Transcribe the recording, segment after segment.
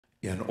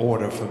in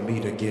order for me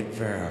to get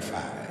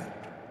verified.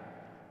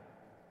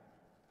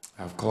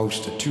 I have close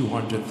to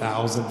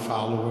 200,000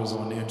 followers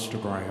on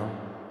Instagram,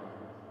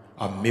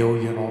 1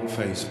 million on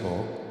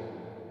Facebook,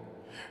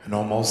 and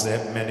almost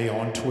that many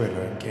on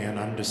Twitter, and can't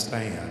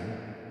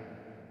understand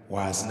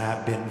why it's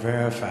not been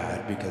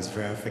verified, because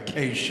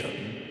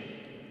verification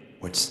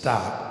would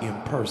stop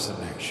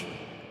impersonation.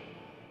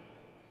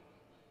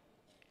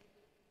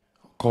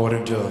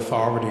 According to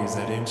authorities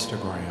at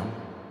Instagram,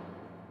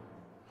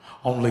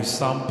 only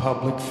some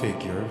public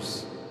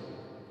figures,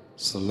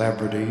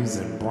 celebrities,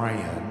 and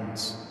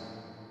brands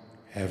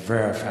have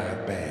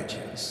verified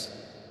badges.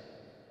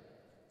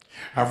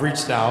 I've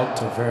reached out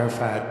to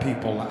verified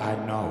people I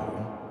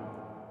know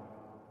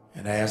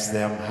and asked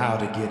them how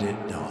to get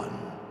it done.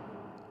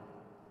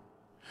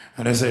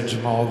 And they said,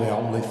 Jamal, there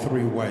are only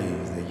 3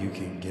 ways that you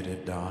can get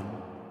it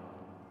done.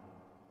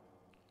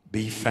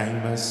 Be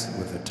famous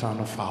with a ton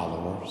of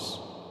followers,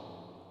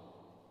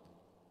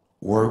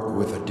 work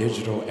with a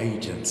digital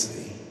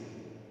agency,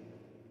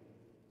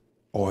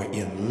 or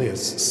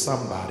enlist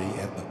somebody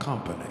at the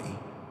company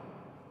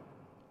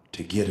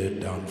to get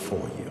it done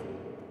for you.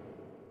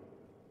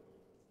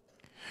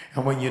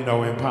 And when you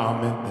know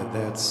empowerment,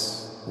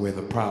 that's where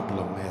the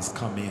problem has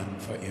come in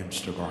for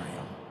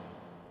Instagram.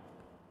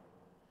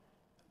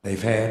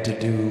 They've had to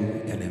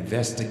do an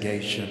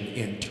investigation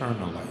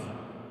internally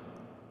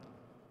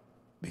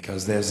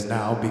because there's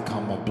now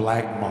become a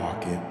black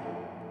market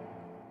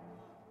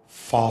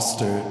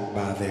fostered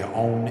by their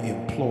own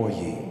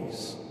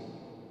employees,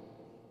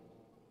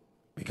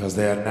 because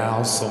there are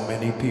now so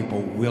many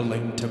people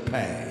willing to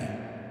pay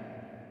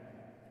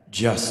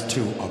just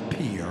to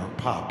appear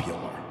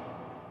popular.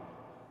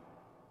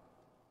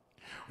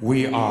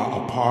 We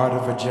are a part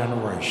of a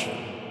generation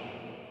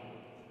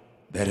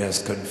that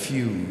has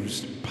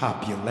confused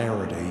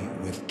popularity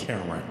with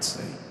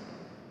currency.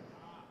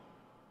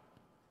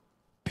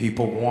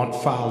 People want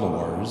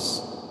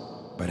followers,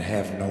 but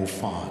have no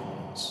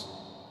funds.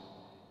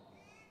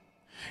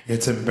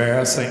 It's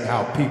embarrassing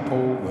how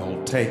people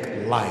will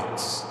take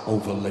likes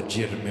over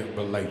legitimate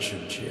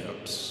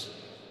relationships.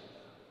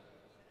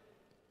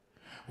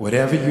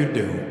 Whatever you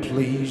do,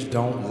 please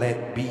don't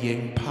let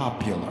being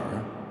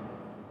popular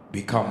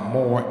become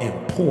more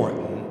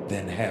important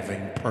than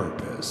having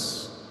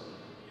purpose.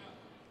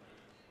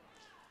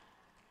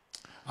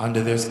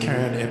 Under this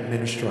current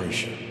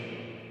administration,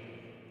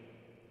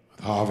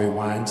 with Harvey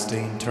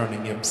Weinstein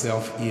turning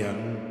himself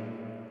in,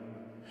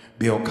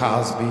 Bill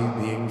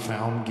Cosby being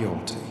found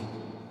guilty,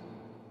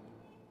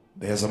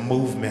 there's a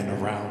movement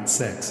around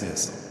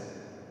sexism.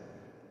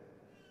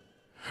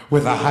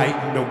 With a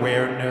heightened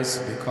awareness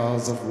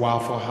because of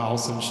Waffle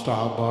House and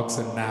Starbucks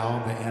and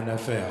now the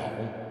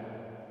NFL,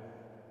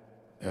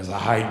 there's a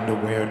heightened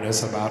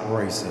awareness about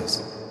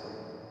racism.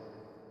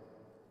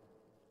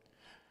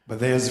 But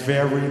there's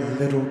very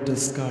little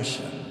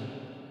discussion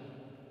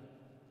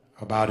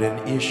about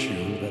an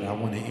issue that I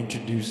want to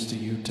introduce to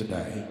you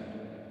today.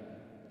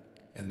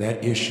 And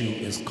that issue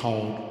is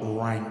called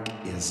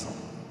rankism.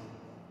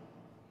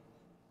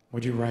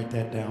 Would you write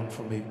that down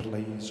for me,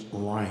 please?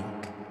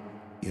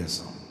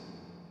 Rankism.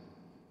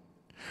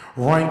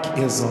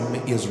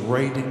 Rankism is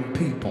rating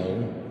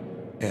people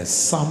as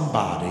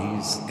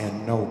somebodies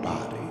and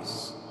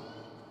nobodies.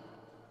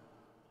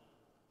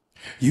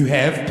 You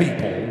have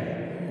people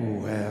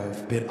who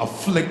have been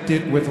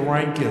afflicted with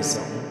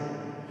rankism,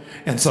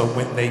 and so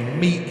when they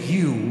meet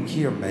you,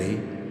 hear me,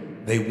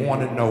 they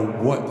want to know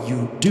what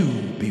you do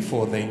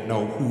before they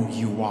know who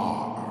you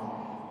are.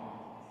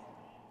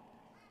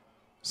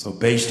 So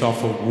based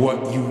off of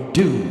what you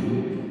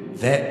do,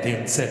 that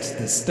then sets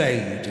the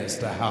stage as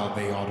to how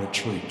they ought to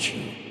treat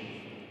you.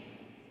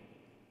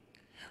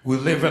 We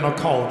live in a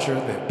culture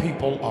that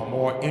people are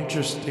more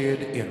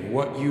interested in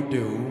what you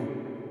do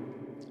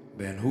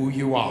than who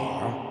you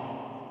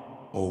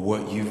are or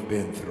what you've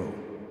been through.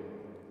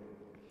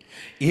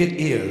 It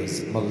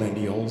is,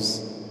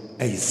 millennials,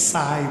 a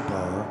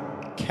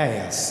cyber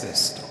caste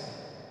system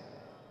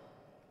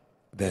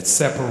that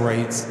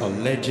separates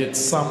alleged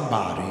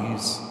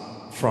somebodies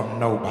from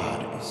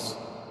nobodies.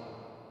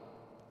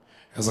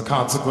 As a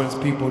consequence,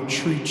 people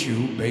treat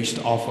you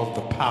based off of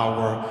the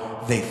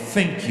power they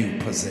think you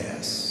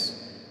possess.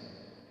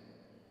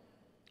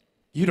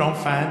 You don't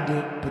find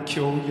it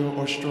peculiar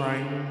or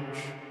strange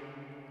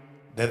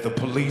that the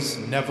police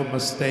never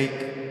mistake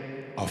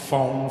a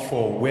phone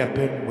for a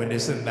weapon when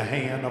it's in the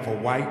hand of a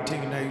white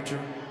teenager?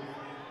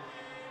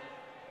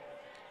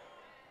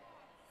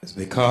 It's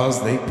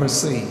because they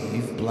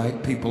perceive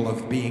black people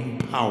as being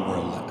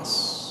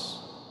powerless.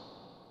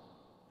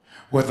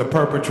 What the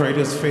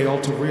perpetrators fail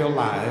to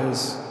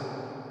realize,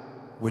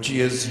 which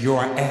is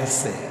your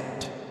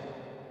asset,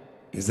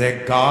 is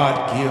that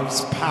God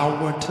gives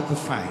power to the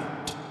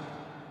faint,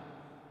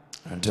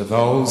 and to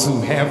those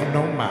who have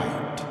no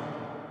might,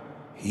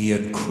 he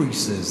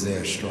increases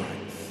their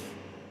strength.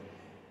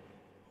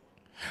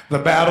 The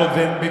battle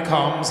then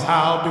becomes,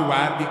 how do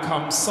I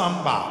become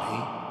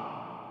somebody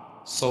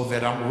so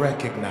that I'm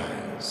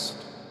recognized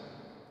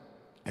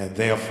and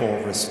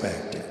therefore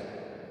respected?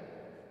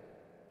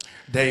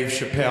 Dave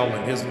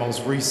Chappelle, in his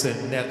most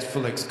recent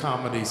Netflix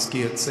comedy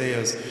skit,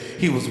 says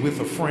he was with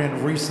a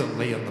friend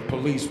recently and the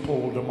police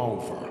pulled him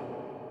over.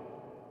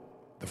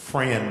 The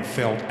friend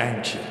felt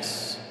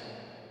anxious,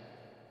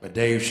 but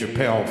Dave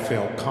Chappelle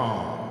felt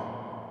calm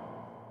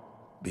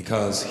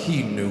because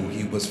he knew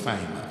he was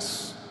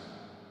famous.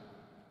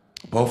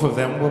 Both of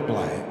them were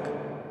black,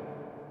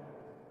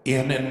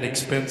 in an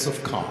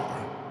expensive car,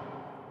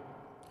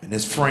 and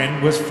his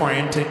friend was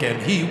frantic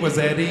and he was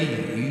at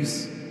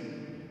ease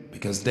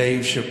because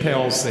Dave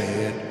Chappelle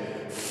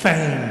said,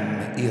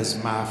 "Fame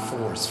is my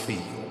force field."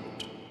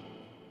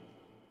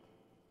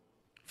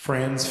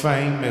 Friends,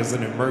 fame is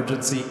an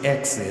emergency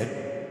exit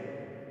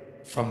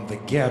from the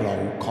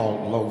ghetto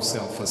called low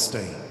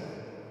self-esteem.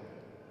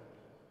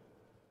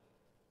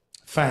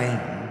 Fame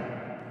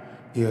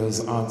is,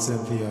 Aunt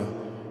Cynthia,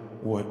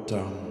 what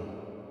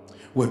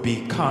would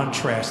be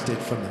contrasted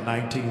from the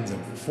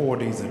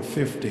 1940s and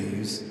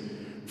 50s,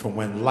 from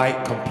when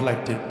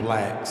light-complected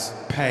blacks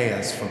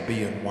passed for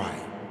being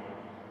white.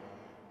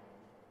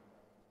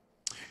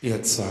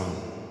 It's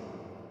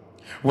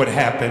what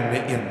happened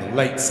in the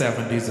late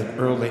 70s and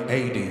early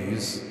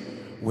 80s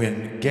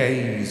when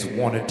gays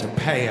wanted to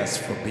pass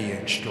for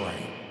being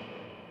straight.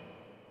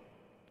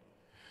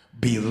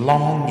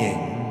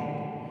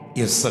 Belonging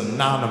is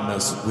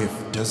synonymous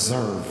with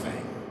deserving.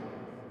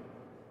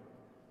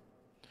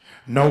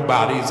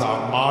 Nobodies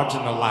are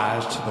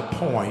marginalized to the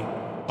point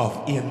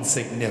of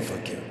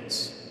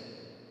insignificance.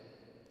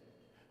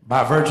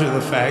 By virtue of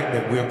the fact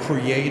that we're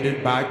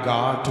created by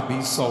God to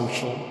be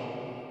social,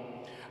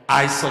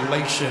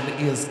 isolation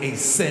is a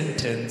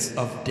sentence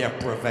of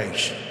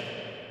deprivation.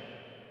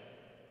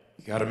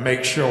 You got to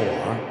make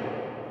sure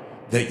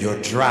that your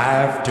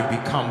drive to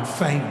become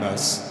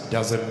famous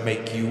doesn't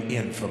make you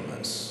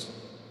infamous.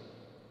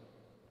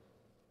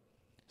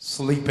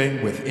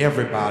 Sleeping with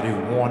everybody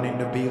wanting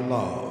to be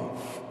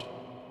loved,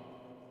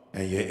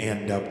 and you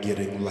end up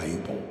getting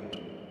labeled.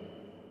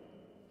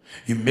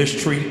 You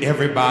mistreat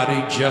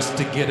everybody just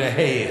to get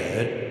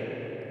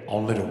ahead,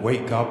 only to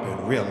wake up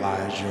and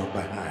realize you're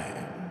behind.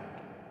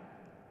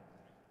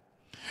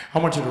 I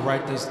want you to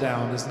write this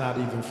down. It's not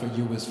even for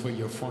you, it's for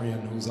your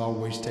friend who's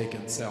always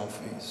taking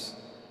selfies.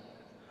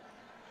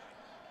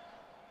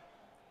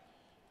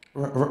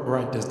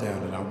 Write this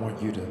down, and I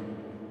want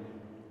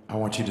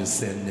you to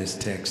send this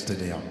text to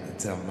them and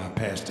tell them, my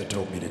pastor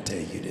told me to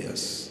tell you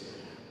this.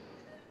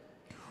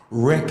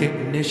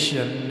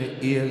 Recognition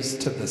is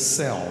to the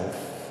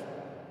self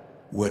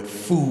what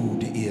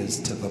food is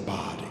to the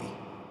body.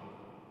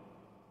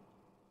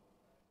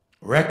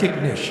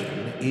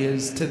 Recognition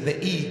is to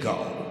the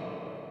ego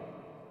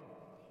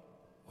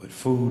what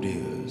food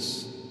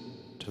is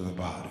to the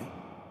body.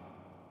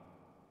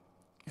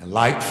 And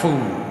like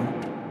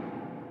food,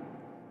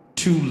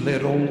 too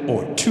little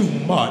or too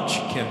much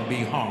can be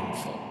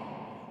harmful.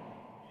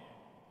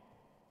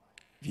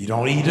 If you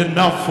don't eat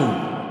enough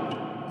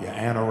food, you're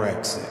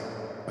anorexic,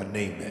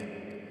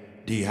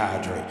 anemic,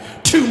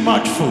 dehydrated. Too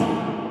much food,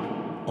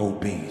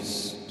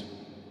 obese.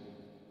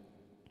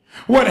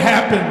 What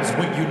happens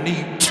when you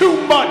need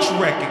too much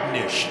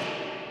recognition?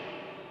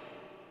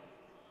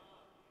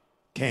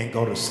 Can't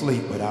go to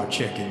sleep without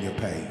checking your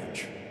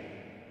page.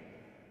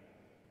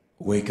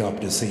 Wake up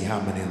to see how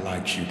many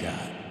likes you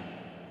got.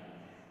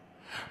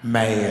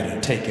 Mad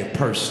and take it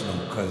personal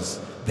because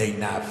they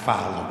not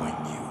following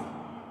you.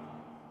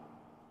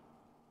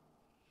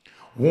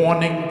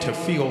 Wanting to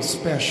feel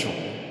special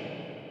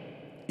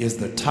is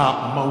the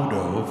top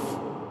motive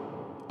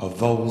of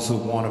those who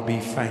want to be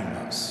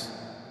famous.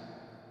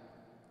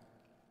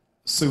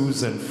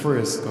 Susan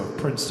Frisk of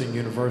Princeton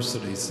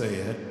University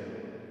said,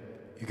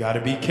 you got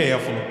to be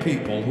careful of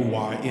people who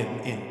are in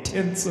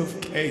intensive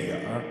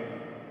care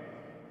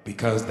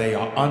because they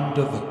are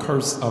under the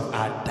curse of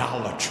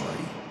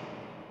idolatry.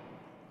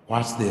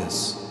 Watch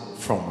this,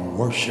 from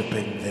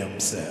worshiping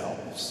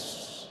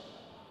themselves.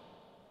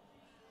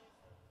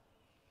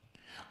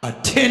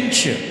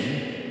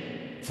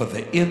 Attention for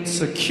the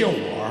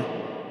insecure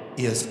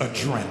is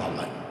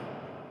adrenaline.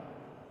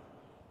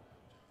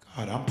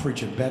 God, I'm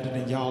preaching better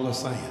than y'all are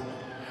saying.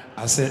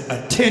 I said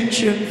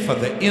attention for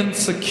the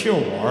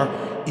insecure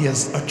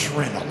is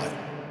adrenaline.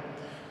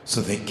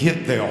 So they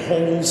get their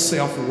whole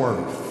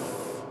self-worth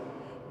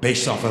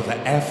based off of the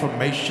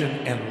affirmation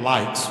and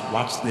likes,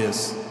 watch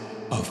this,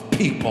 of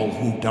people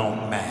who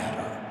don't matter.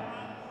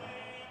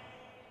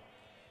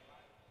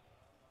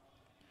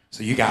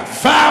 So you got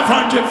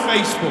 500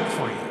 Facebook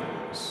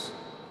friends,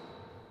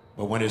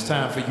 but when it's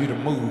time for you to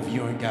move,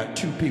 you ain't got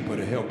 2 people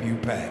to help you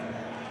pack.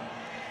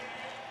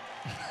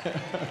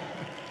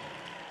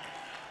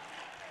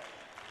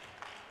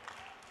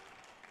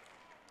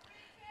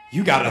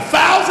 You got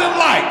 1,000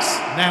 likes,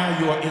 now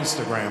you're an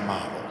Instagram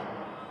model.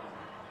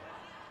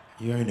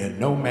 You ain't in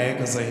no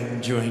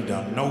magazines, you ain't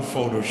done no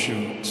photo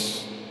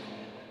shoots.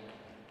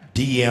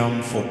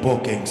 DM for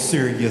booking,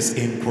 serious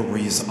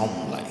inquiries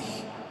only.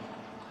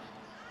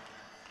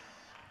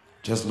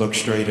 Just look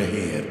straight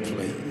ahead,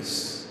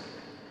 please.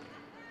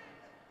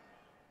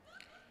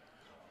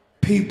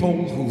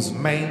 People whose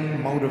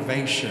main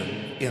motivation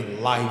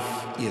in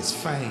life is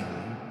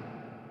fame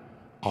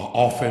are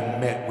often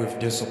met with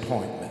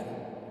disappointment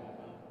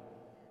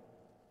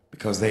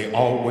because they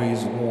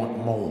always want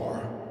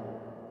more.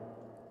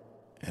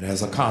 And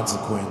as a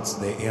consequence,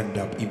 they end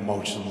up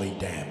emotionally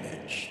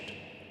damaged.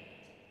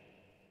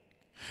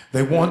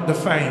 They want the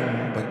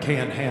fame but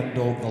can't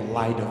handle the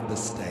light of the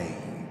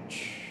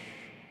stage.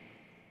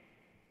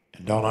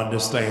 And don't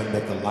understand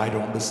that the light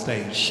on the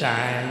stage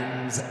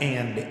shines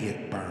and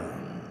it burns.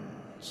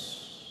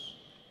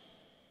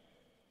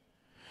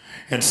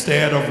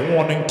 Instead of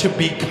wanting to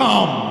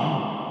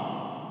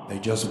become, they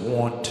just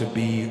want to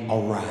be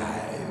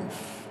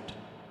arrived.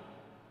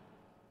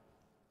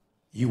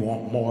 You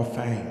want more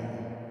fame,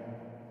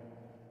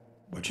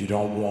 but you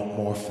don't want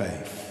more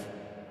faith.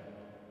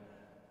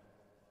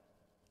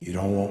 You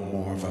don't want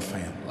more of a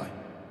family.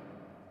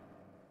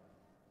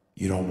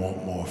 You don't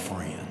want more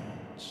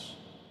friends.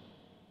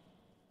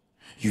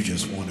 You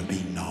just want to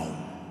be known.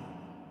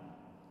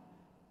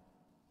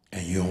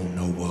 And you don't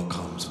know what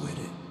comes with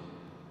it.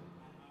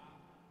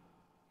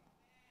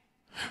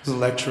 I was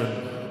lecturing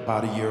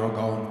about a year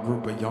ago, and a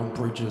group of young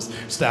preachers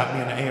stopped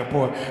me in the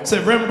airport,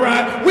 said, "Reverend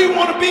Bryant, we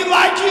want to be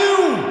like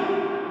you."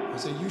 I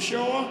said, "You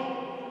sure?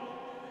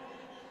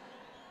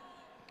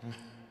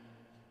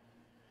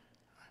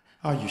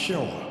 Are you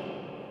sure?"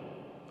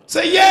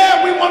 Say,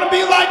 "Yeah, we want to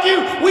be like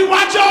you. We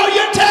watch all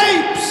your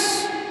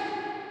tapes."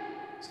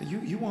 Say,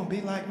 you want to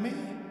be like me?"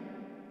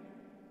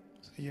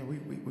 Say, "Yeah, we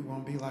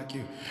want to be like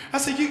you." I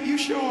said, you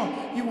sure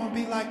you want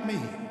to be like me?"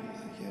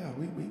 "Yeah,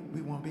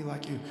 we want to be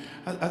like you."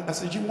 I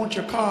said, "You want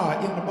your car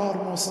in the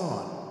Baltimore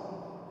Sun?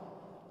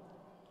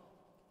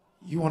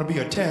 You want to be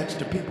attached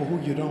to people who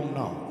you don't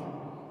know?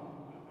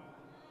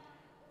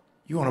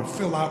 You want to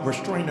fill out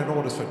restraining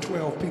orders for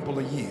 12 people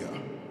a year?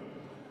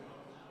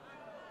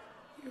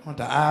 You want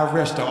the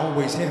IRS to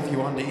always have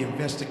you under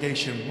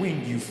investigation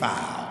when you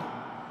file?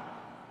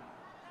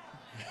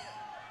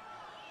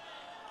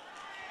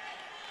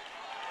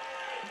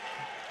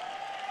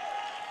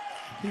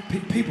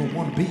 People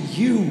want to be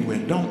you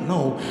and don't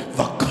know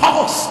the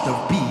cost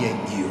of being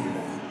you.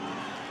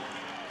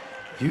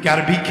 You got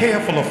to be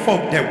careful of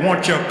folk that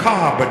want your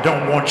car but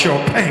don't want your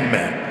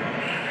payment.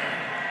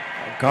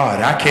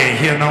 God, I can't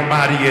hear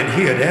nobody in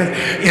here.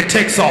 It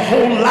takes a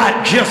whole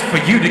lot just for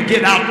you to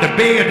get out the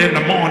bed in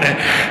the morning,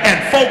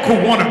 and folk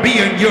who want to be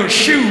in your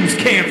shoes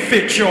can't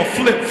fit your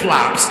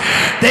flip-flops.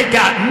 They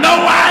got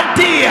no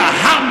idea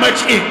how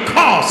much it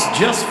costs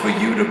just for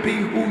you to be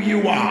who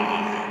you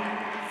are.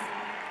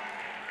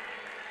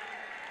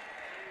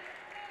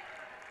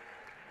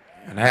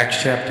 In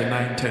Acts chapter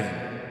 19,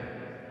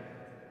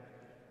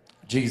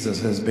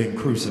 Jesus has been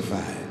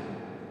crucified.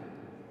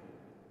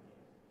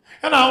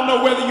 And I don't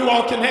know whether you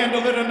all can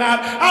handle it or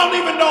not. I don't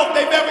even know if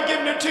they've ever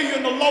given it to you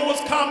in the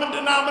lowest common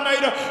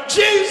denominator.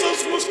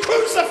 Jesus was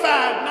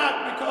crucified,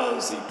 not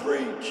because he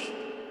preached,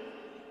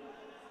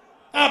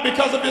 not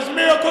because of his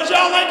miracles.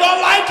 Y'all ain't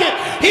gonna like it.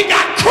 He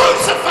got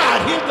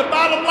crucified. Here's the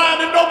bottom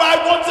line, and nobody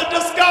wants to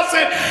discuss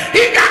it.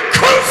 He got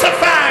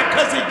crucified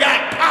because he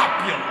got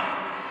popular.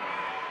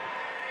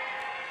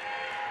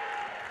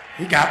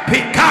 He got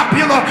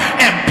popular,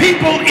 and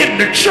people in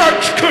the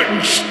church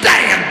couldn't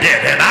stand it.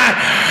 And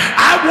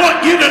I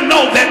want you to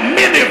know that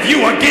many of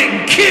you are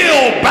getting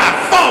killed by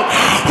folk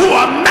who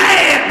are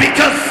mad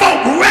because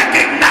folk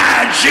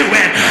recognize you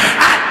and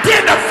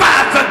identify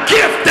the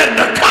gift and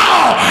the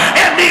call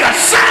and the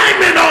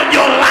assignment on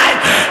your life.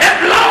 As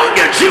long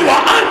as you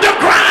are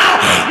underground,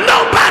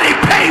 nobody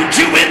paid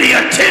you any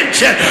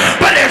attention.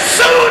 But as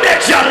soon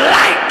as your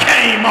light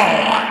came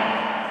on,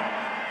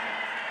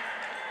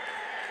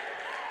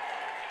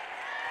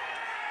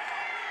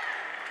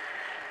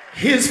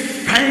 his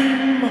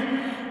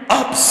fame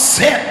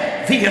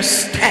upset the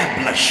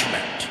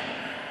establishment.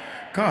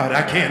 God,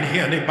 I can't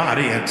hear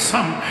anybody, and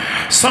some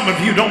of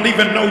you don't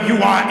even know you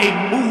are a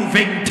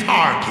moving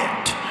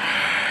target.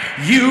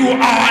 You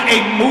are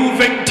a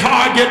moving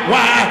target.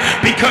 Why?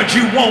 Because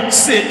you won't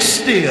sit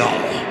still.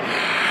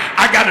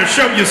 I got to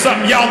show you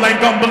something. Y'all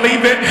ain't gonna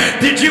believe it.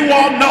 Did you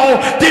all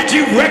know? Did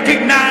you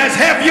recognize?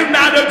 Have you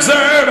not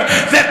observed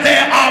that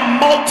there are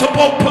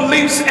multiple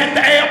police at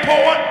the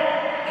airport?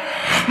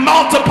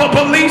 Multiple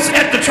police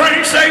at the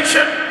train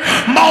station,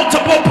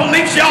 multiple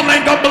police, y'all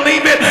ain't gonna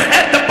believe it,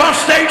 at the bus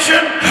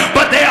station,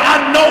 but there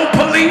are no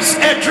police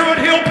at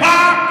Druid Hill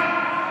Park.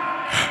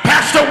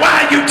 Pastor,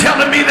 why are you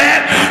telling me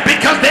that?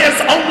 Because there's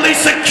only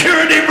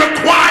security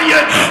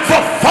required for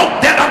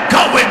folk that are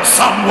going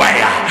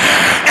somewhere.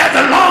 As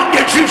long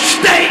as you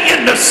stay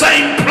in the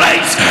same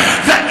place,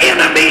 the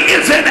enemy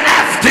isn't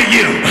after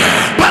you.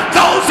 But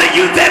those of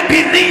you that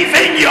believe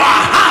in your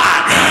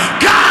heart,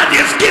 God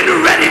is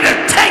getting ready to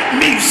take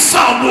me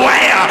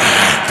somewhere.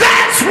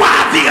 That's why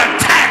the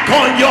attack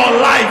on your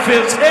life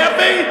is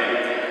heavy.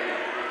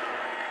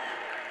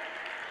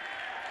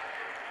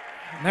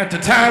 And at the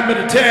time of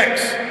the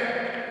text,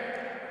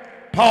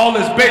 Paul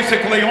is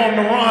basically on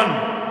the run,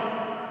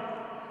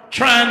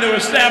 trying to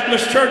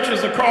establish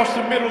churches across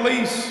the Middle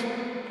East.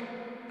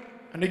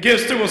 And he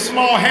gets to a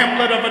small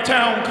hamlet of a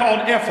town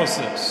called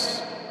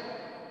Ephesus.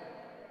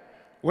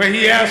 where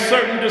he asked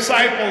certain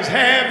disciples,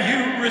 have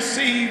you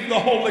received the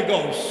Holy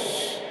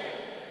Ghost?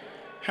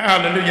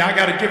 Hallelujah. I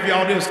got to give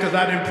y'all this because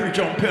I didn't preach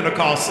on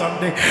Pentecost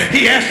Sunday.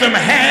 He asked them,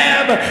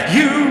 have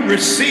you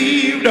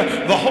received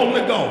the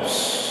Holy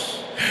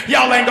Ghost?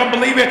 Y'all ain't gonna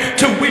believe it.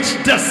 To which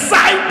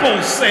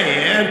disciples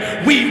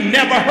said, we've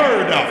never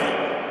heard of it.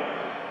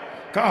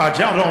 God,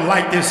 y'all don't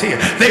like this here.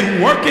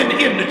 They working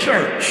in the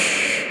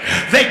church.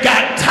 They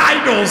got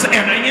titles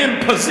and are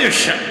in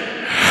position,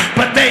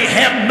 but they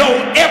have no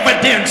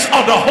evidence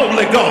of the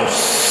Holy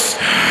Ghost.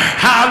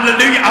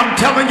 Hallelujah. I'm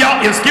telling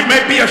y'all, it's getting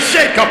to be a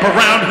shakeup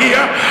around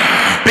here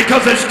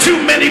because there's too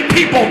many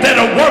people that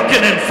are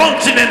working and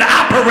functioning and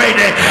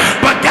operating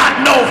but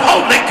got no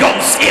Holy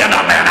Ghost in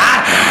them. And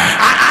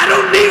I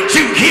don't need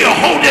you here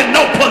holding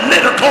no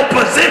political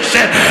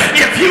position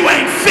if you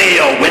ain't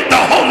filled with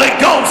the Holy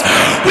Ghost,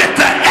 with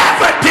the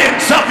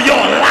evidence of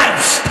your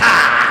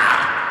lifestyle.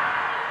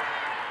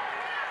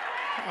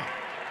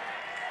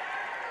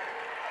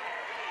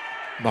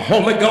 The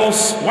Holy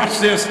Ghost, watch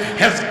this,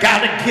 has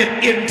got to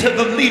get into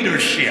the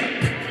leadership.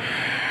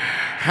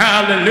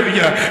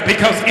 Hallelujah.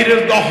 Because it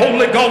is the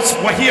Holy Ghost,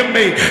 well, hear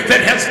me, that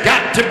has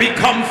got to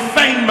become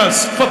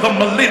famous for the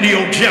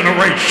millennial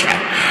generation.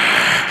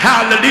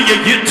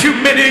 Hallelujah. Too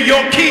many of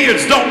your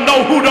kids don't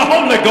know who the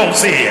Holy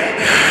Ghost is.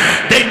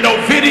 They know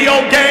video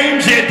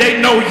games, yeah,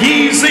 they know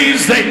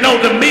Yeezys, they know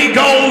the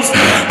Migos,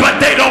 but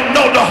they don't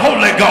know the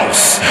Holy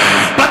Ghost.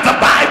 But the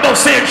Bible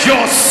says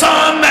your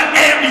son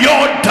and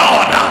your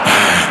daughter,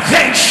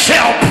 they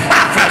shall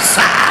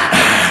prophesy.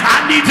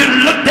 I need you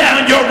to look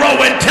down your row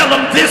and tell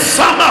them this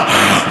summer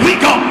we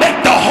gonna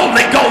make the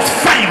Holy Ghost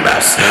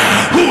famous.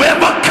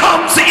 Whoever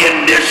comes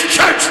in this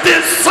church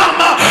this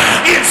summer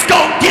is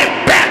gonna get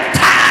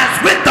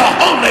baptized with the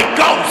Holy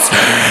Ghost.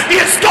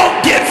 It's gonna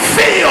get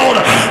filled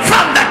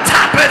from the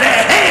top of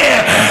their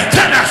head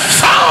to the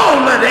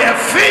sole of their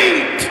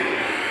feet.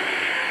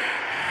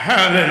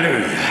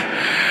 Hallelujah.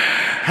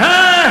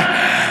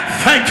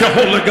 Thank you,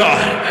 Holy God.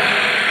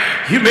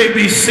 You may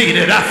be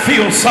seated. I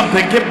feel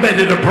something. Get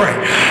ready to break.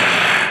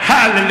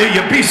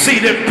 Hallelujah. Be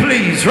seated,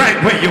 please,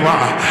 right where you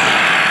are.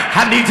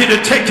 I need you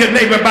to take your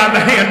neighbor by the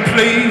hand,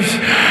 please.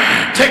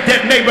 Take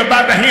that neighbor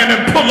by the hand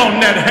and pull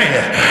on that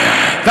hand.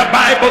 The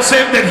Bible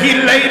said that he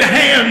laid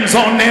hands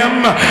on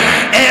them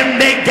and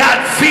they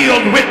got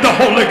filled with the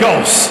Holy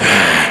Ghost.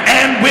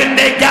 And when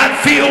they got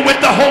filled with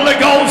the Holy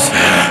Ghost,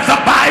 the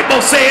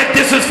Bible said,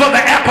 this is for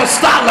the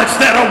apostolics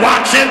that are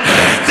watching,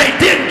 they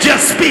didn't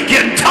just speak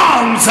in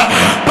tongues,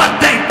 but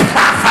they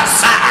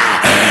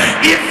prophesied.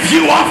 If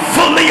you are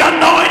fully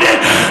anointed,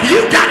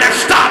 you gotta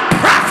start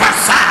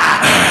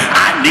prophesying.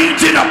 I need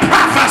you to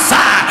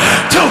prophesy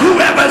to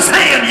whoever's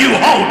hand you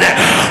hold it.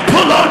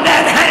 Pull on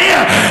that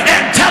hand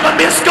and tell them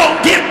it's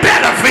gonna get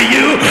better for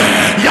you.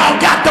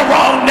 Y'all got the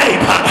wrong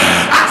neighbor.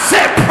 I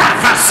said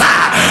prophesy.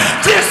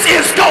 This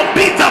is gonna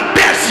be the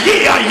best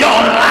year of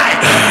your life.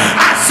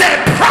 I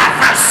said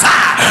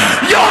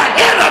prophesy. Your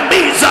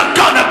enemies are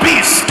gonna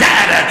be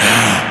scattered.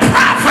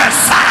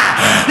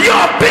 Prophesy.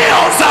 Your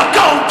bills are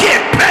gonna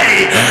get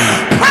paid.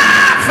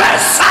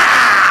 Prophesy.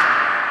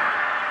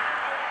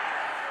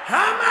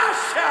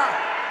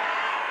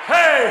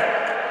 Hey.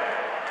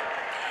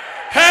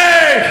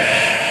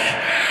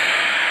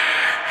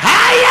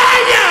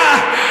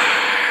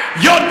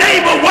 Your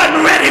neighbor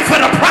wasn't ready for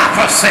the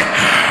prophecy.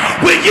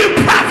 Will you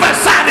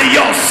prophesy to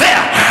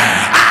yourself?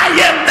 I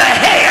am the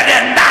head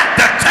and not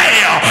the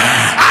tail.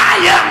 I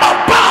am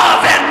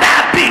above and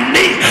not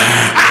beneath.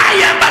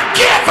 I am a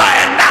giver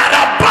and not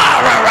a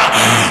borrower.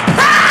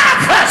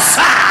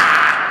 Prophesy.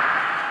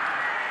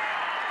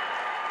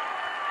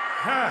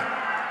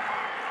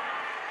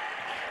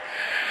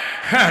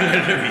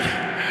 Hallelujah.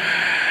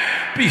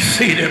 Be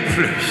seated,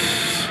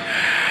 please.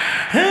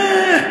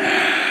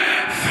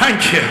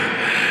 Thank you.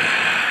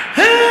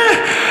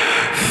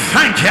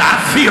 Thank you. I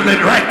feel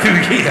it right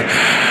through here.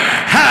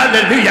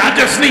 Hallelujah. I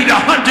just need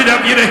 100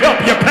 of you to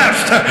help your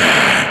pastor.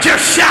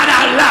 Just shout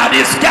out loud,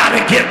 it's got to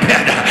get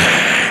better.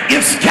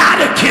 It's got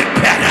to get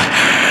better.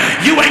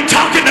 You ain't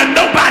talking to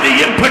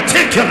nobody in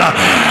particular.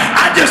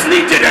 I just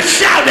need you to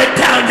shout it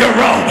down your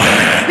row.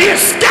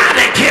 It's got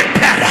to get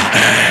better.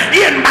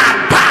 In my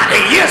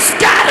body, it's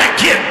got to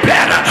get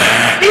better.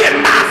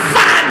 In my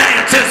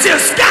finances,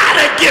 it's got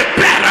to get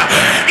better.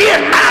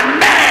 In my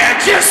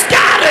marriage, it's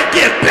got to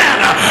get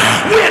better.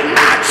 With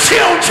my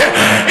children,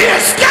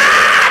 it's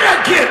got to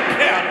get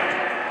better.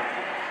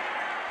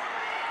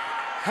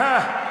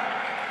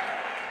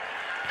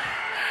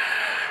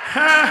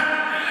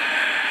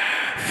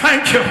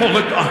 Thank you,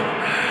 Holy God.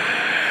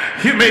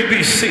 You may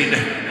be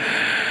seated.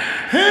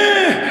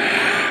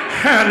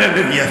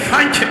 Hallelujah.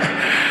 Thank you.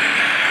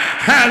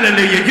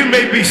 Hallelujah. You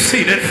may be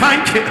seated.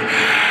 Thank you.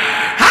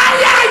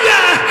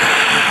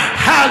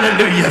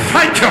 Hallelujah.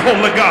 Thank you,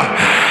 Holy God.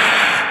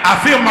 I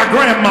feel my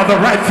grandmother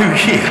right through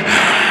here.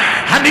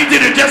 I need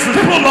you to just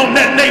pull on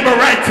that neighbor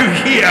right through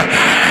here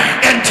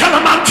and tell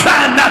him I'm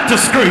trying not to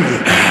scream.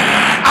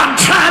 I'm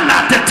trying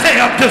not to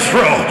tear up this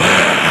room.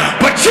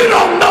 But you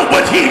don't know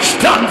what he's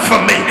done for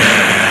me.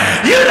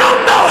 You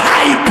don't know how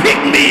he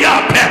picked me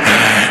up.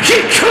 He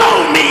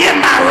clothed me in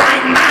my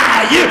right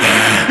mind. You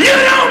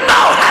don't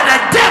know how the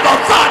devil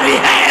thought he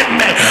had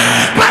me,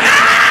 but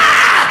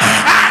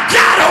I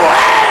got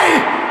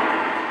away.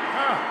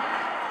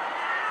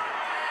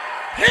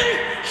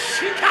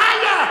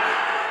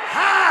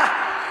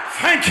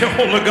 Thank you,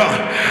 Holy God.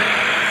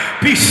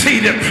 Be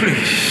seated,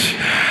 please.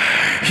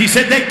 He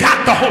said they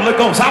got the Holy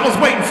Ghost. I was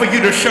waiting for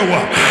you to show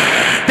up.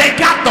 They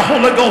got the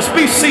Holy Ghost.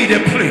 Be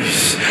seated,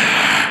 please.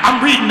 I'm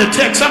reading the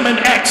text. I'm in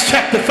Acts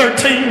chapter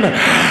 13.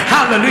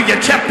 Hallelujah.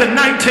 Chapter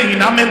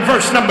 19. I'm in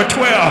verse number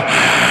 12.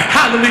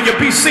 Hallelujah.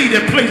 Be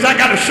seated, please. I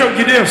got to show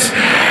you this.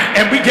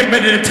 And we get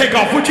ready to take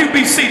off. Would you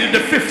be seated? The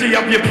 50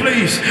 of you,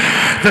 please.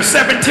 The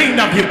 17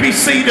 of you, be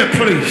seated,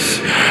 please.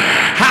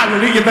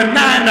 Hallelujah. The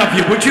 9 of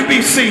you, would you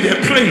be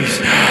seated,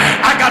 please?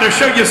 I got to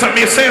show you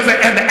something. It says,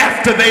 and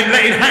after they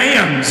laid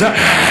hands,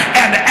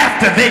 and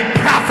after they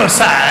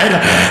prophesied,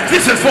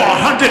 this is for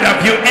 100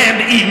 of you, and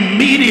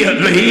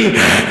immediately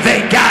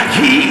they got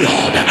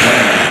healed.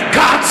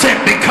 God said,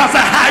 because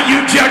of how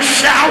you just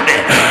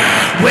shouted,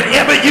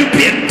 whatever you've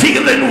been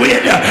dealing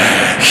with,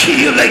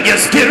 healing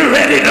is getting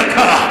ready to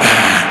come.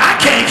 I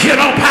can't hear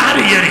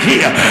nobody in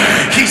here.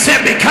 He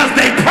said, because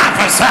they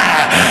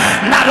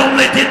prophesied, not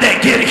only did they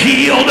get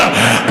healed,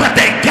 but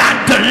they got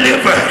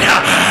delivered.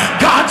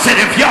 God said,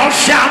 if y'all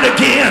shout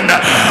again,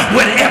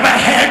 whatever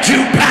had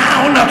you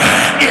bound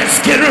is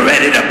getting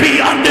ready to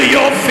be under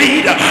your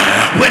feet.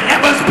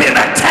 Whatever's been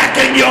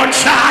attacking your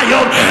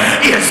child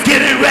is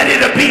getting ready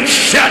to be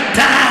shut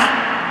down.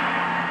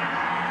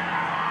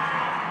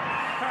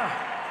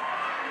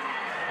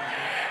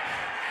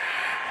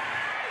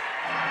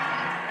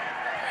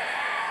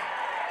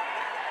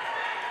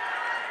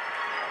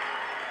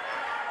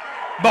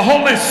 The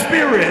Holy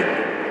Spirit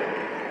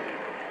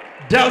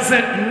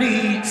doesn't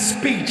need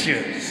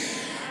speeches.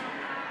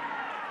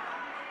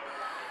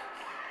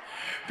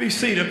 Be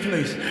seated,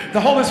 please. The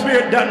Holy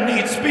Spirit doesn't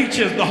need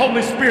speeches. The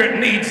Holy Spirit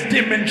needs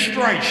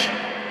demonstration.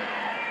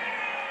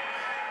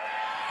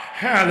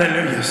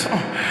 Hallelujah.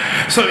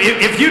 So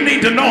if you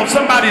need to know if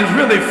somebody is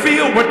really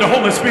filled with the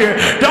Holy Spirit,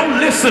 don't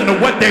listen to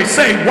what they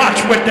say. Watch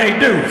what they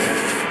do.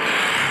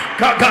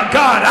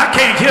 God, I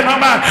can't hear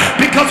nobody,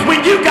 because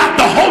when you got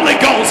the Holy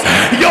Ghost,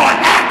 your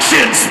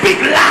actions speak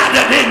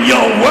louder than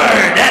your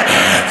word.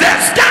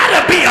 There's got to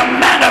be a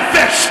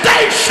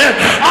manifestation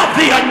of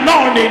the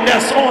anointing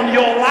that's on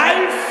your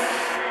life.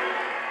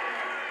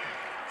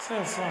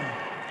 Say something.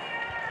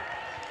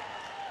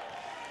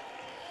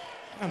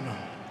 I know.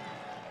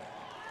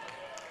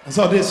 And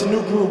so this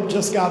new group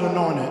just got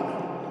anointed.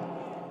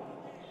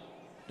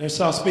 They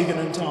start speaking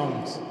in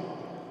tongues.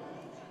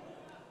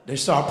 They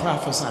start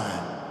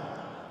prophesying.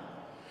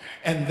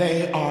 And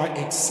they are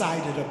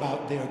excited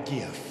about their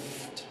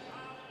gift.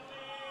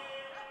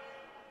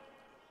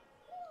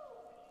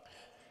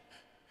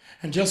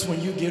 And just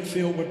when you get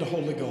filled with the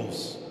Holy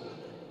Ghost,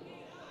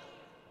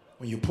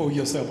 when you pull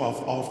yourself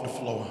off the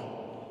floor,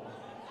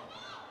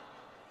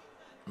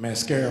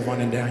 mascara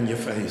running down your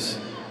face,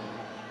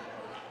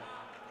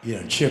 you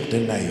done chipped a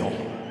nail,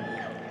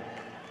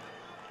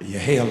 your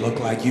hair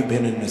look like you've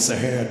been in the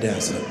Sahara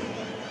Desert.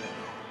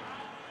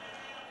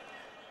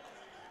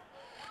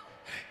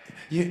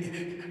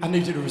 I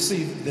need you to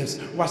receive this.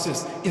 Watch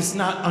this. It's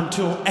not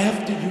until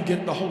after you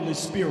get the Holy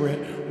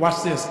Spirit,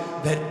 watch this,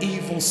 that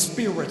evil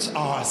spirits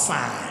are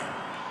assigned.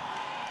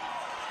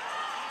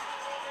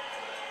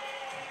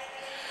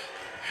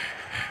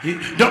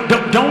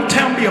 Don't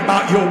tell me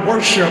about your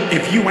worship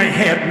if you ain't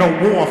had no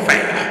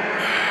warfare.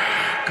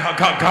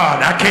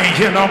 God, I can't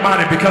hear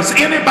nobody, because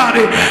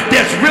anybody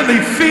that's really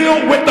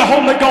filled with the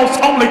Holy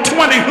Ghost, only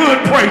 20 hood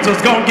praisers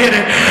gonna get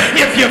it.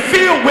 If you're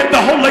filled with the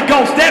Holy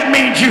Ghost, that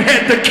means you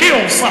had to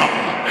kill something.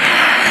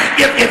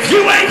 If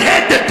you ain't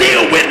had to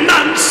deal with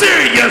nothing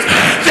serious,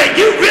 then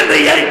you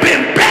really ain't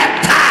been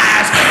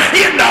baptized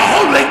in the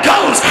Holy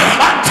Ghost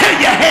until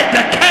you had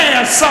to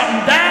cast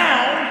something down.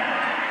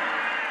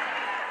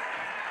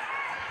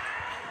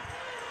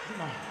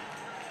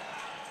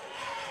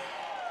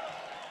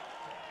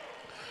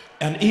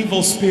 And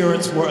evil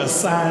spirits were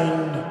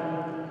assigned,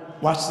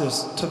 watch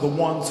this, to the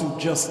ones who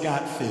just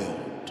got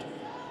filled.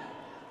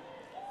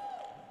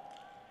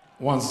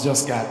 Ones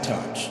just got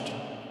touched.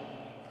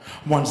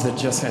 Ones that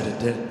just had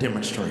a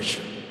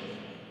demonstration.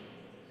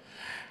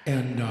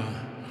 And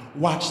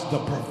watch the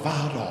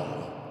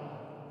bravado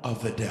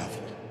of the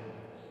devil.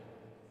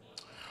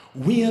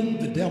 When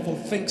the devil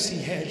thinks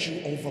he has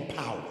you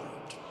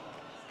overpowered,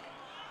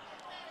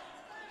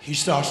 he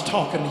starts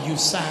talking to you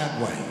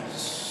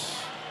sideways.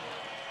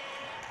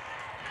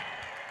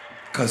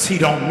 Because he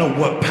don't know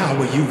what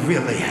power you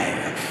really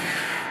have.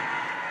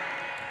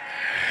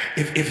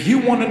 If you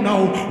want to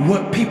know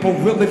what people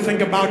really think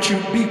about you,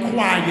 be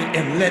quiet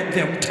and let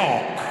them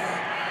talk.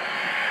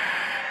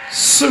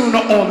 Sooner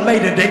or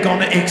later, they're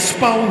going to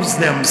expose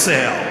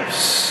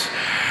themselves.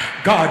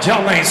 God,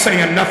 y'all ain't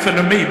saying nothing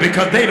to me,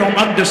 because they don't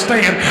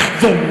understand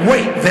the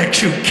weight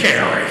that you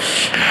carry.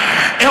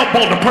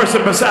 Elbow the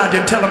person beside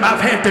you and tell them,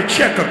 I've had to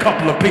check a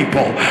couple of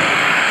people.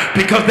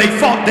 because they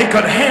thought they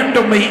could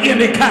handle me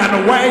any kind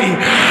of way,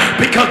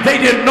 because they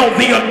didn't know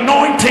the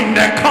anointing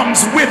that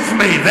comes with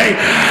me. They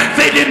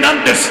didn't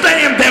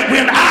understand that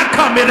when I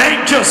come, it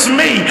ain't just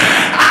me.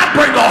 I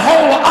bring a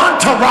whole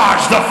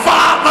entourage, the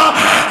Father,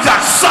 the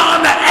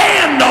Son,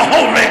 and the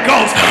Holy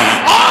Ghost.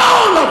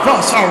 All of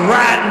us are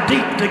riding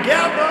deep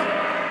together.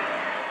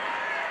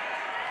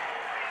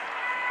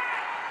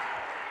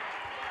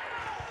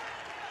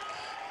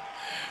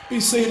 Be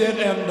seated,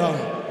 and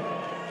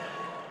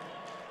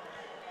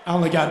I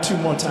only got 2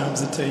 more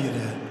times to tell you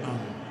that.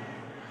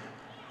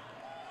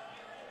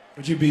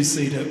 Would you be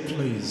seated,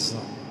 please?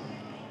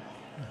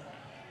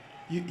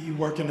 You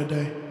working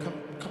today?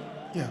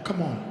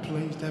 Come on,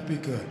 please. That'd be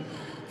good.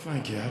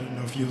 Thank you. I didn't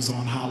know if you was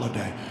on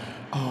holiday.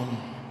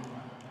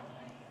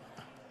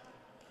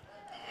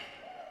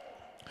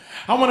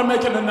 I want to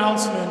make an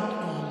announcement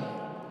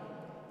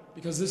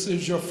because this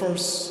is your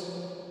first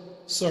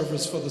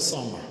service for the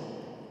summer.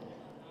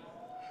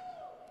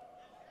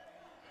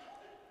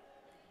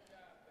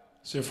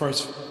 It's your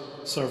first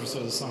service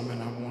of the summer,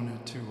 and I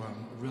wanted to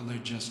really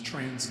just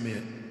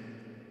transmit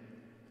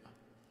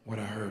what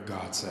I heard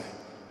God say.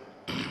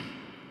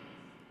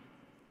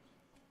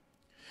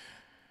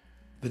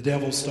 The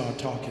devil started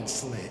talking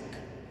slick.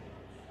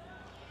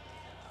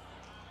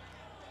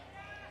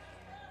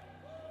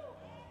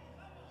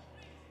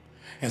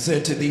 And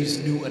said to these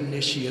new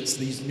initiates,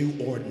 these new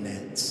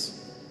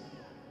ordinands,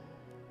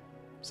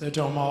 said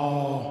to them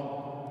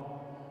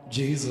all,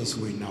 Jesus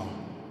we know.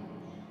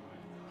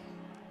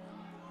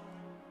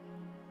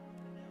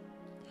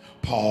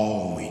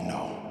 Paul we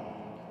know.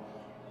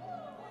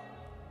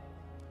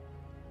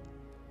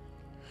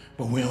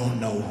 But we don't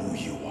know who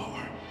you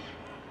are.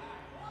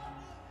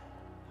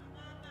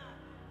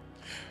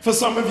 For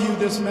some of you,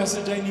 this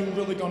message ain't even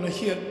really going to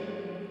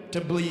hit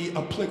to be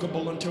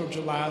applicable until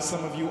July.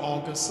 Some of you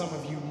August. Some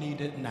of you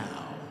need it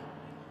now.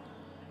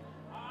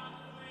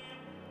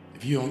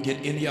 If you don't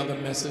get any other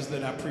message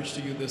that I preach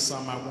to you this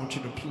summer, I want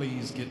you to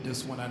please get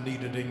this one. I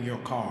need it in your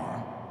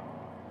car.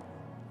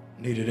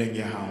 Need it in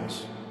your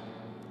house.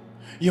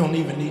 You don't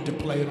even need to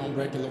play it on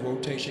regular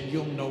rotation.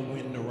 You'll know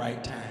when the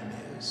right time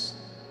is.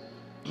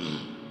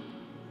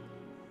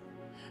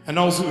 And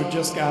those who have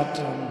just got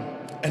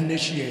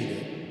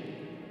initiated,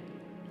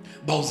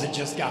 those that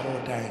just got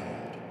ordained,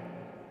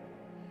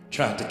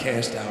 tried to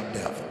cast out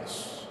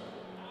devils.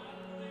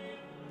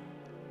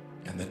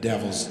 And the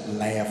devils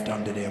laughed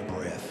under their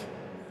breath.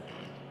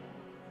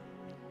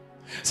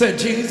 Said,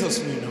 Jesus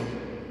we know.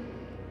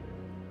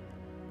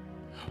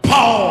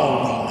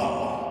 Paul we know.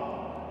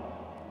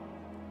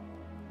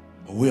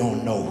 But we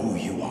don't know who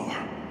you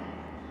are.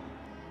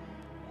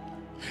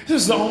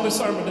 This is the only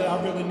sermon that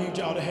I really need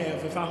y'all to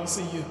have. If I don't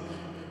see you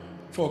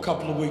for a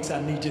couple of weeks,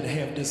 I need you to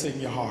have this in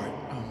your heart.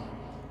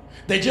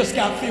 They just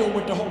got filled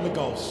with the Holy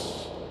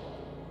Ghost.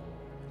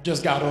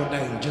 Just got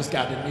ordained, just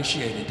got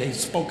initiated. They've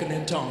spoken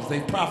in tongues, they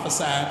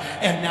prophesied,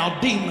 and now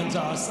demons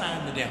are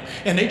assigned to them.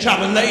 And they try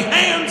to lay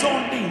hands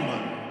on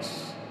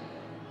demons.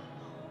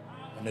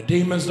 And the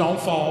demons don't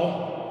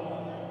fall.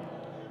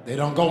 They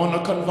don't go into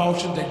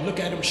convulsion. They look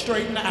at them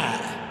straight in the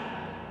eye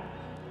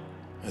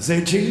and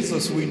say,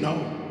 Jesus we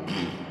know.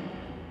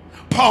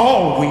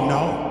 Paul we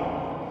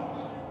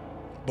know.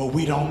 But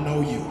we don't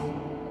know you.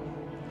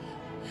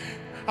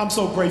 I'm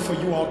so grateful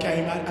you all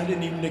came. I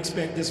didn't even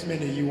expect this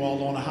many of you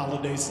all on a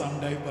holiday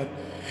Sunday, but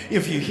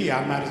if you're here,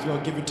 I might as well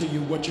give it to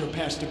you what your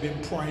pastor been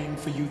praying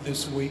for you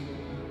this week.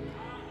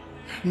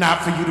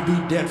 Not for you to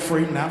be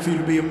debt-free, not for you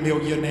to be a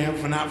millionaire,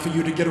 not for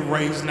you to get a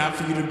raise, not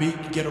for you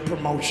to get a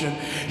promotion.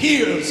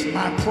 Here's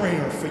my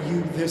prayer for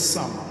you this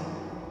summer.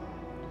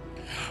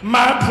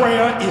 My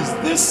prayer is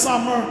this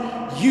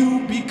summer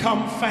you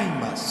become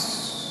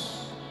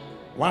famous.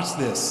 Watch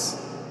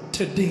this.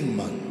 To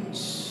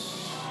demons.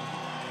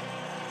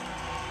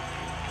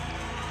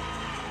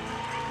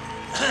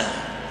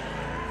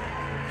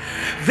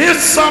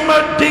 This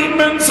summer,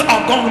 demons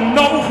are going to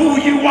know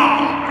who you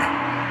are.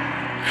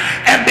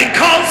 And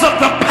because of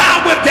the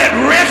power that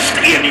rests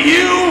in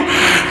you,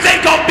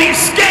 they're going to be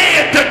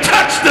scared to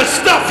touch the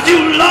stuff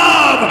you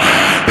love.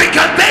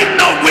 Because they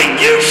know when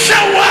you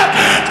show up,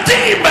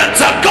 demons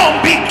are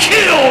going to be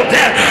killed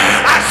and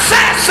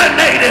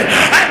assassinated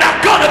and are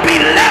going to be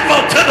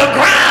leveled to the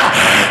ground.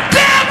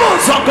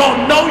 Devils are going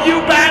to know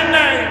you by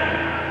name.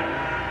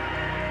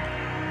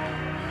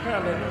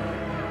 Hallelujah.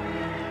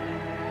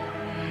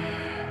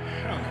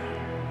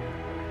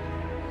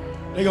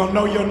 They're going to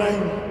know your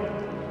name.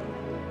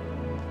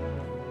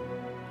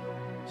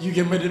 You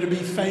get ready to be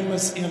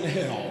famous in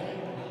hell.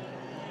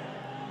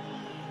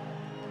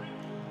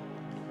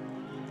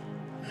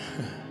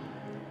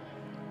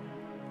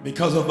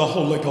 Because of the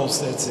Holy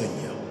Ghost that's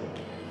in you.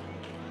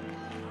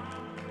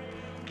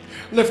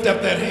 Lift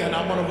up that hand.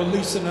 I want to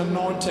release an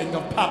anointing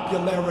of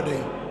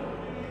popularity.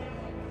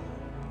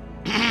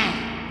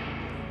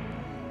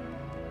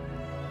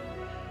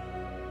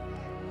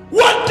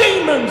 What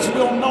demons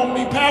will know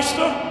me,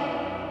 Pastor?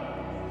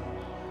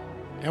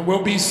 And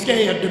will be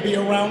scared to be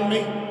around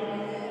me?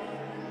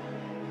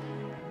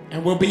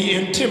 And will be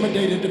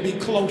intimidated to be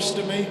close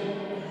to me?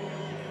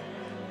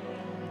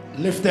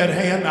 Lift that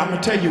hand. I'm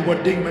going to tell you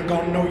what demon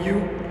going to know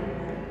you.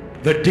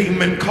 The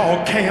demon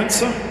called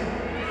cancer.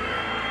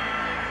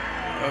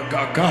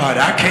 God,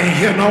 I can't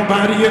hear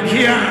nobody in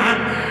here.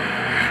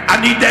 I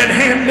need that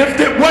hand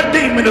lifted. What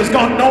demon is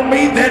going to know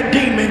me? That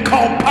demon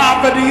called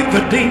poverty, the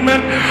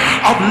demon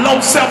of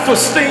low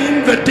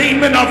self-esteem, the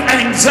demon of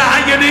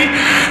anxiety,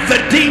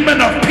 the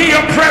demon of peer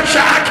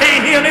pressure. I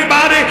can't hear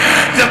anybody.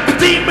 The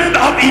demon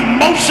of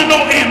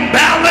emotional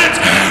imbalance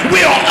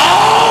will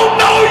all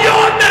know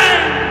your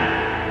name.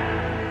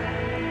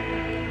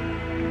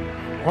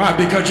 Why?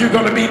 Because you're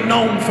going to be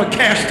known for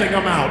casting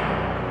them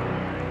out.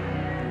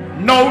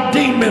 No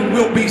demon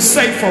will be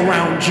safe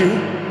around you.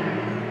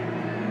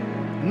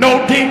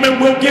 No demon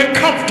will get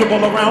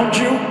comfortable around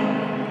you.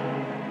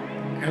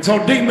 And so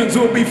demons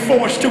will be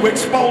forced to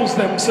expose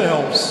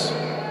themselves.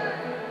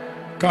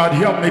 God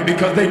help me,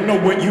 because they know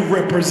what you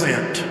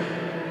represent.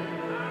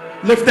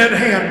 Lift that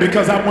hand,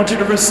 because I want you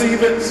to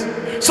receive it.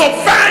 So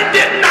find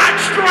it not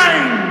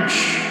strange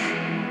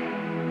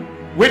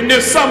when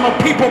this summer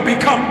people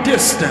become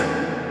distant.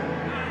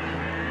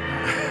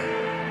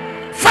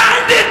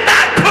 Find it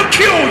not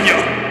peculiar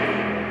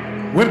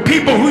when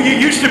people who you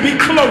used to be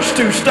close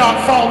to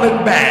start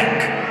falling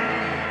back.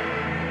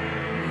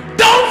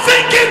 Don't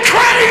think it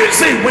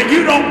crazy when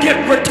you don't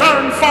get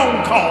return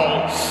phone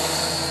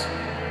calls,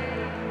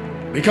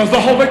 because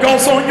the Holy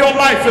Ghost on your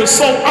life is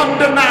so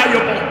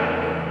undeniable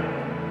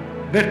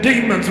that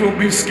demons will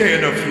be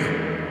scared of you.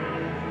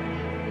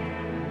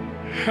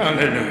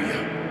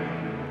 Hallelujah.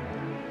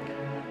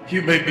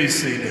 You may be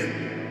seated.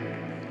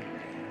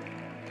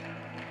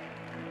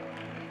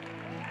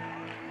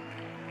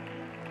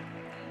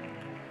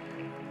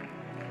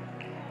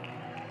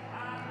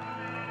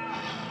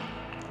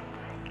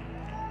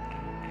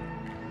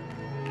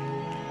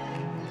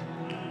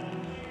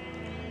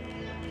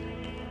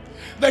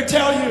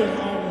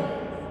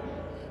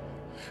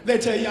 They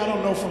tell you, I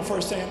don't know from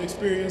first-hand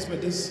experience,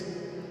 but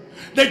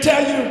they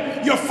tell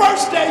you your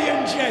first day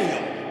in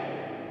jail.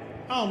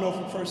 I don't know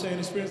from first-hand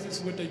experience, this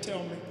is what they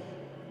tell me.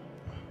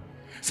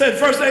 Said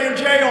first day in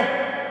jail,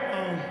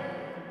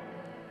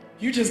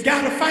 you just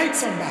gotta fight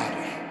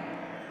somebody.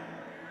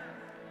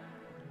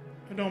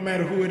 It don't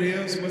matter who it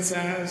is, what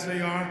size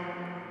they are.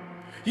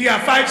 You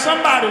gotta fight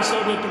somebody so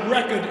that the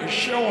record is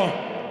sure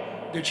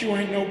that you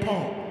ain't no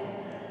punk.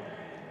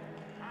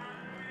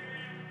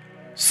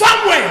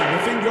 Somewhere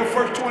within your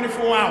first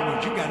 24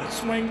 hours, you got to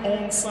swing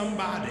on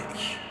somebody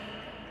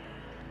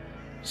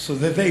so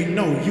that they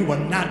know you are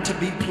not to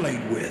be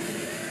played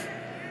with.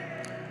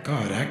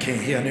 God, I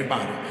can't hear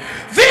anybody.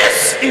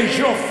 This is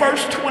your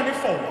first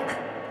 24.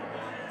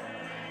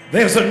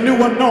 There's a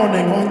new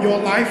anointing on your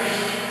life,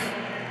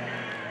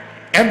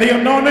 and the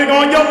anointing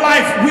on your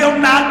life will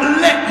not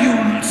let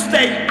you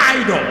stay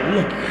idle.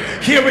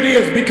 Here it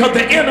is, because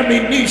the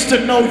enemy needs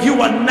to know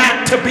you are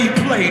not to be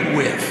played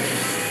with.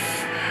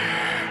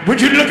 Would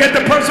you look at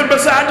the person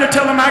beside you,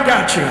 tell him, I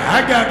got you,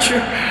 I got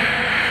you.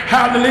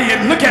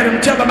 Hallelujah. Look at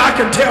him, tell him, I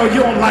can tell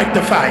you don't like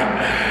to fight,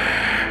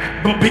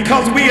 but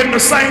because we in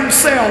the same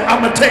cell,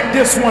 I'm going to take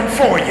this one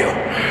for you.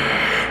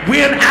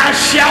 When I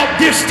shout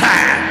this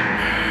time,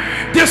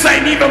 this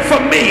ain't even for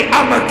me,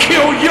 I'm going to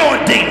kill your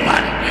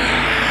demon.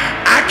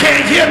 I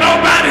can't hear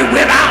nobody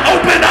when I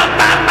open up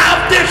my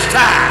mouth this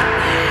time.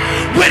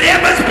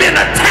 Whatever's been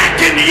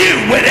attacking you,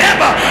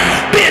 whatever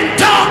been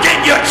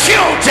dogging your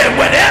children,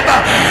 whatever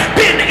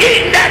been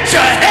eating at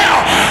your hell,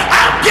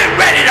 I'm getting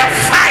ready to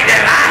fight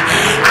it.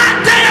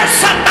 I dare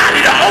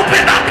somebody to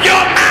open up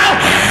your mouth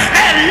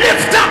and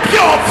lift up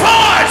your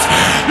voice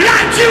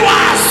like you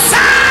are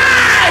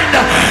assigned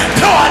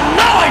to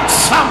anoint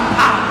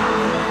somebody.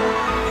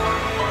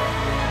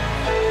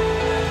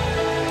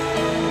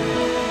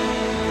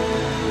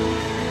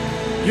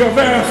 You're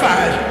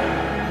verified.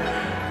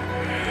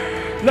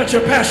 Let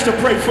your pastor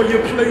pray for you,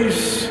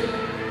 please.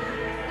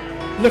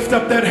 Lift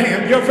up that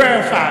hand. You're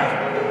verified.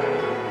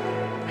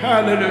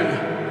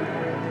 Hallelujah.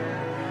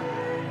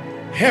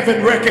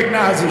 Heaven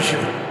recognizes you.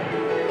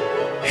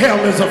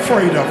 Hell is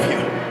afraid of you.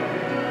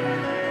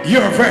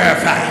 You're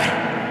verified.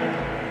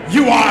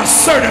 You are a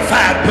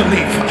certified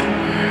believer.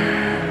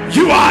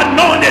 You are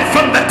anointed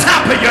from the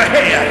top of your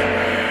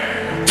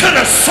head to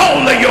the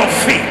sole of your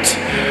feet.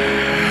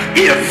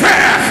 You're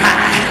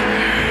verified.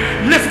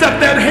 Lift up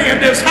that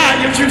hand as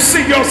high as you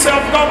see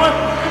yourself going.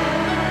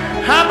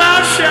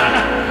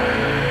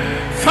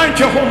 Thank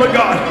you, Holy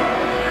God.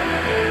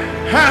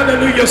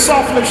 Hallelujah.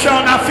 Softly,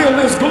 Sean, I feel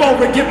this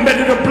glory getting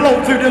ready to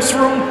blow through this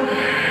room.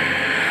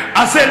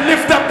 I said,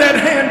 lift up that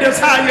hand as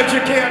high as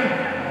you can.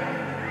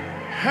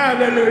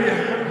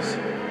 Hallelujah.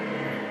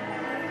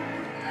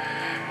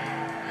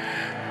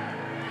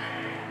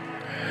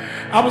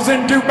 I was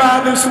in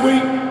Dubai this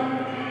week.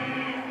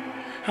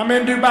 I'm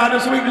in Dubai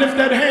this week. Lift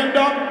that hand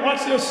up.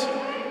 Watch this.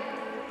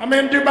 I'm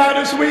in Dubai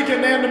this week,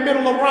 and they're in the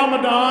middle of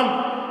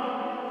Ramadan,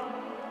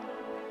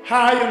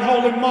 high and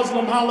holy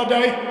Muslim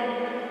holiday.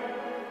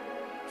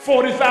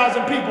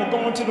 40,000 people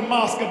going to the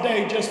mosque a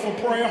day just for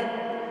prayer.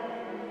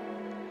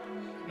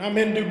 And I'm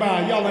in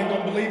Dubai. Y'all ain't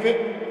gonna believe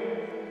it.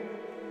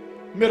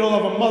 Middle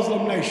of a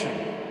Muslim nation.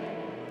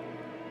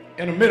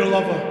 in the middle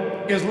of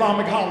an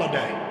Islamic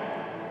holiday.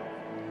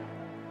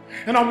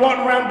 And I'm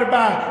walking around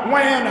Dubai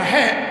wearing a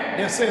hat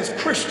that says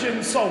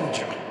Christian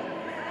soldier.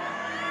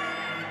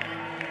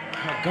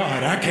 Oh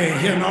God, I can't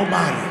hear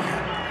nobody.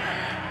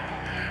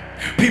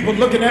 People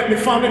looking at me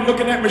funny,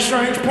 looking at me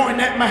strange, pointing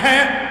at my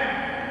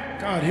hat.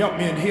 God help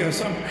me in here.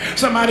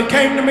 Somebody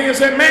came to me and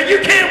said, man, you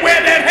can't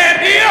wear that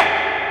hat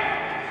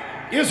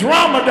here. It's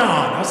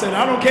Ramadan. I said,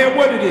 I don't care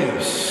what it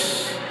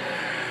is.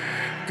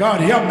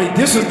 God help me.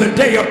 This is the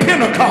day of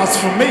Pentecost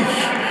for me.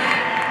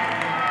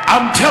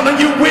 I'm telling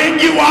you, when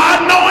you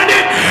are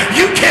anointed,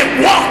 you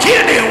can walk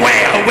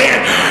anywhere.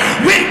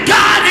 When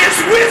God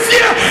is with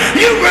you,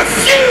 you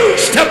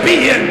refuse to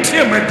be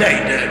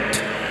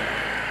intimidated.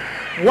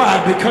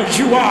 Why? Because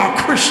you are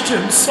a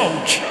Christian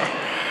soldier.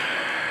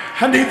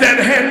 I need that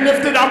hand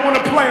lifted. I want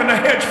to plant a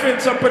hedge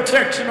fence of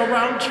protection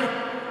around you.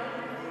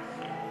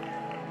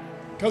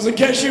 Because in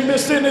case you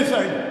missed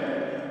anything,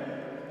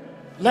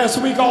 last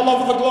week all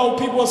over the globe,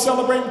 people were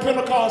celebrating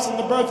Pentecost and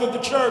the birth of the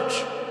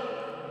church.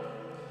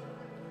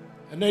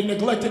 And they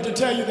neglected to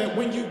tell you that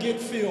when you get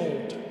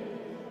filled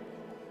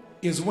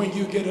is when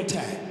you get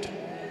attacked.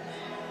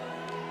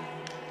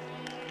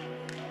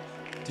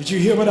 Did you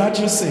hear what I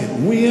just said?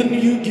 When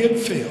you get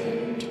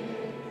filled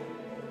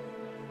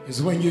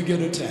is when you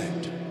get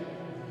attacked.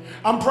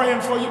 I'm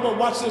praying for you, but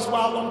watch this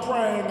while I'm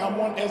praying. I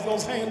want, as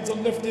those hands are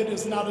lifted,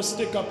 it's not a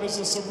stick up, it's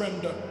a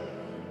surrender.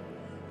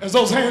 As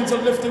those hands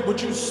are lifted,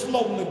 would you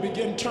slowly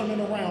begin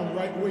turning around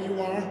right where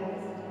you are?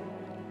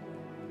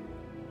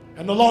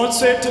 And the Lord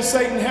said to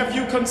Satan, have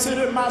you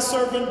considered my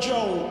servant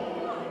Job?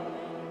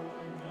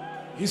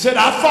 He said,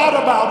 I thought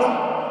about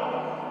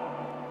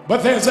him,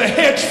 but there's a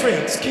hedge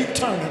fence. Keep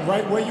turning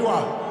right where you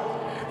are.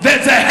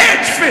 There's a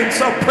hedge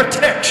fence of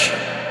protection.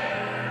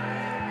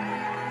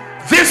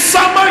 This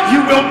summer,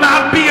 you will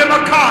not be in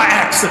a car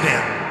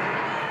accident.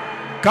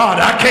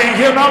 God, I can't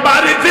hear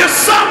nobody. This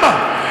summer,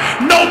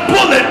 no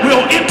bullet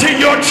will enter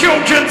your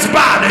children's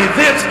body.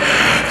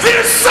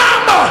 This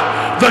summer,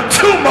 the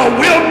tumor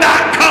will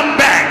not come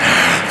back.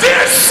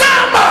 This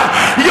summer,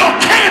 your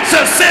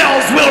cancer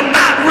cells will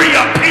not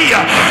reappear.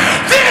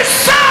 This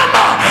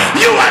summer,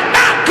 you are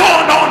not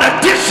going on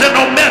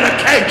additional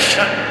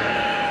medication.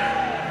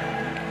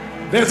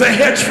 There's a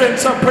hedge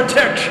fence of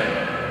protection.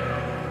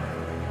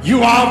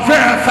 You are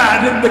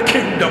verified in the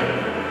kingdom.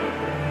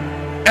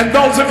 And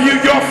those of you,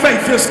 your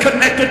faith is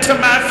connected to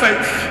my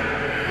faith.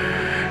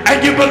 And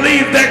you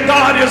believe that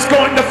God is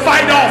going to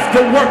fight off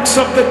the works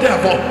of the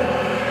devil.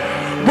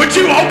 Would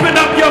you open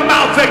up your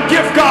mouth and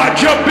give God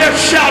your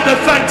best shout of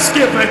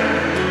thanksgiving?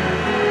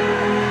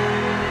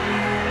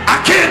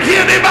 I can't hear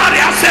anybody.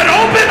 I said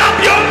open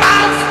up your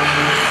mouth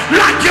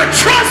like you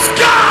trust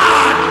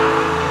God.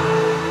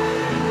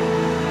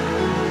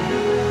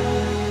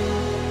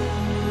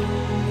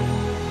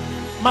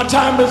 My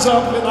time is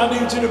up and I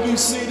need you to be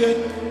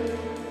seated.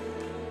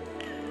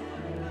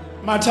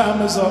 My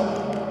time is up.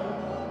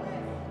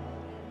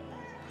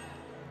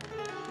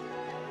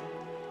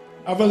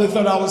 I really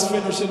thought I was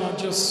finished and I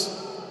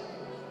just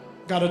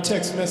got a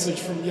text message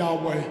from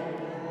Yahweh.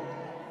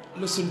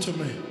 Listen to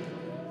me.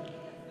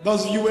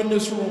 Those of you in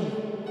this room,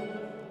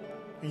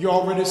 you're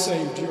already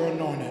saved, you're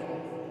anointed.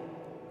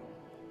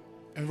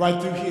 And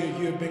right through here,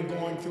 you have been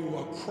going through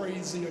a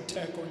crazy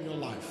attack on your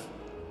life.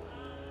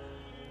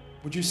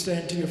 Would you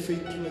stand to your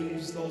feet,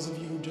 please? Those of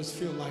you who just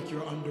feel like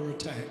you're under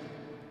attack.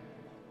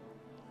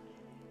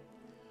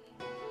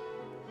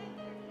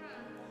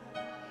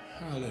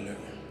 Hallelujah.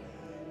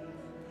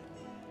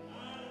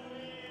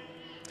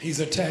 He's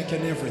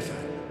attacking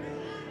everything.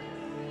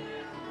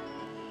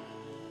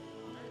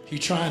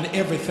 He's trying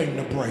everything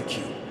to break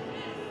you.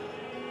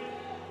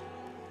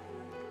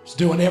 He's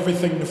doing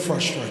everything to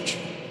frustrate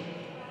you.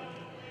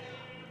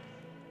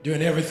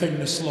 Doing everything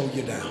to slow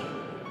you down.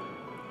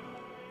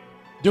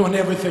 Doing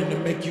everything to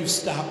make you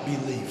stop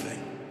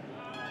believing.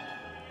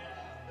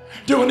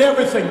 Doing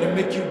everything to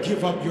make you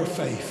give up your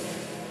faith.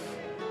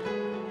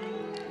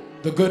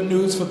 The good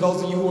news for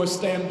those of you who are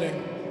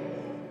standing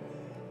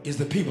is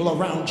the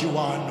people around you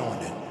are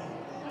anointed.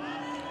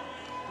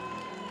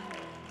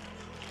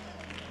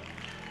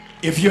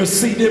 If you're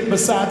seated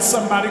beside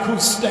somebody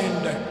who's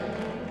standing,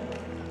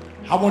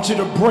 I want you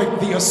to break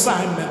the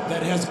assignment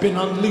that has been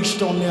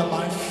unleashed on their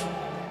life.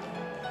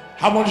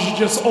 I want you to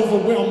just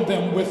overwhelm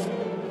them with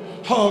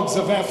hugs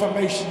of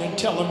affirmation and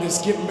tell them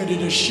it's getting ready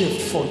to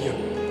shift for you.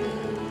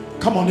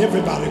 Come on,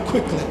 everybody,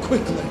 quickly,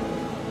 quickly.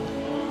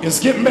 It's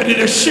getting ready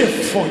to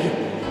shift for you.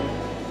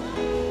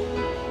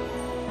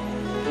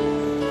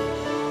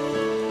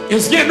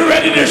 It's getting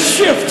ready to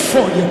shift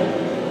for you.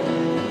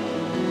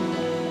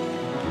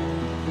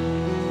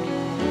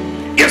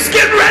 It's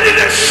getting ready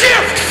to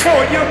shift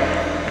for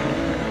you.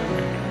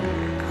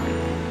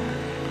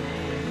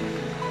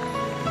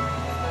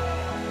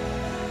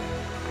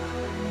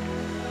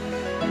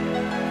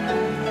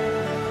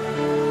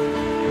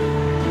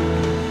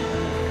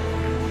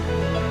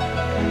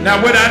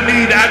 Now what I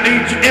need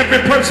every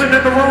person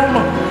in the room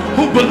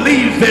who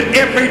believes that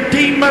every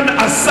demon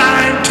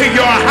assigned to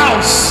your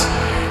house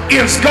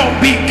is going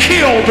to be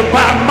killed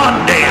by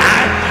Monday.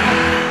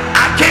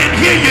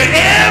 hear you.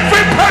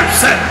 Every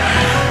person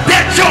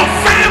that your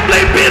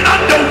family been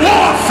under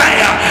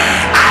warfare,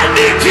 I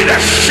need you to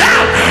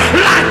shout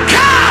like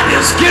God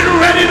is getting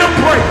ready to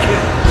break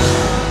it.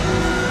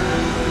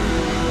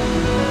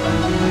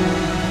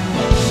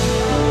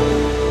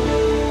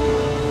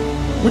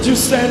 Would you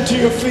stand to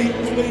your feet,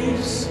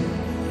 please?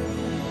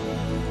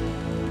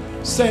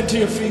 Stand to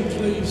your feet,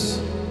 please.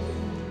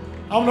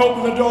 I'm going to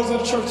open the doors of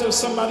the church. There's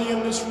somebody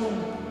in this room.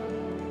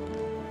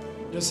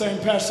 They're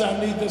saying, Pastor, I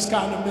need this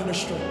kind of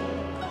ministry.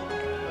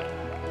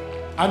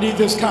 I need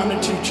this kind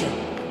of teaching.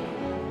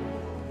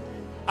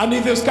 I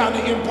need this kind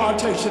of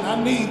impartation.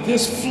 I need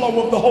this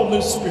flow of the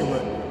Holy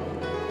Spirit.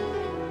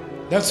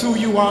 That's who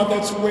you are.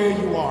 That's where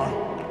you are.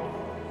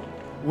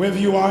 Wherever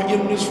you are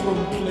in this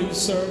room, please,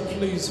 sir,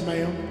 please,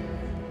 ma'am.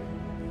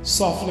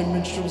 Softly,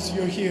 minstrels,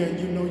 you're here and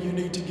you know you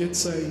need to get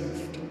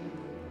saved.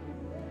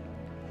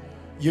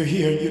 You're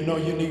here and you know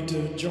you need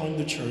to join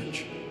the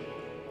church.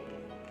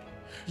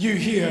 You're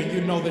here and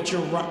you know that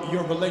your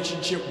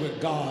relationship with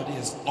God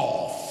is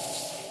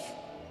off.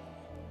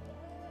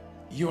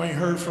 You ain't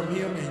heard from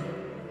him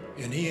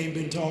and he ain't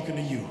been talking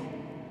to you.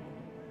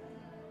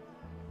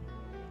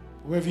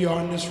 Wherever you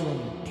are in this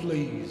room,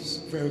 please,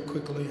 very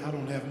quickly, I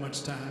don't have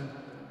much time.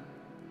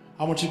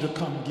 I want you to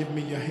come and give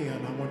me your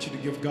hand. I want you to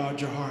give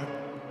God your heart.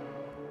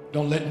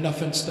 Don't let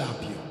nothing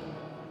stop you.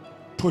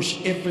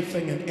 Push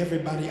everything and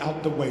everybody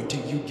out the way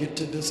till you get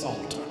to this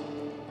altar.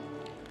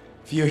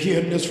 If you're here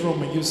in this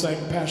room and you're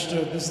saying,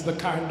 Pastor, this is the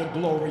kind of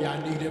glory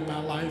I need in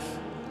my life.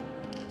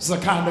 This is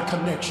the kind of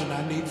connection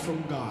I need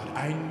from God.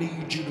 I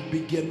need you to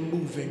begin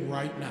moving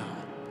right now.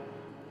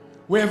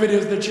 Wherever it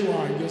is that you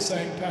are, and you're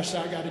saying, Pastor,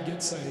 I got to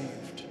get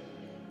saved.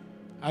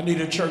 I need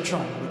a church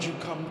home. Would you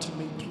come to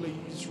me,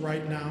 please,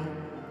 right now?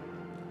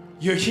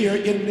 You're here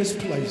in this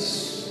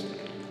place.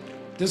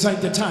 This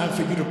ain't the time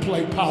for you to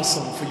play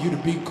possum, for you to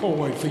be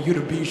coy, for you to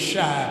be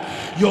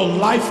shy. Your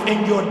life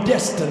and your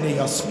destiny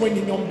are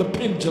swinging on the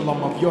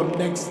pendulum of your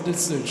next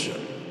decision.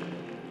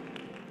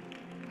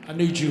 I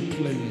need you,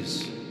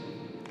 please.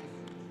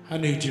 I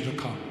need you to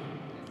come.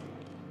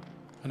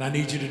 And I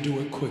need you to do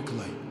it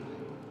quickly.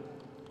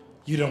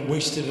 You done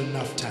wasted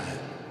enough time.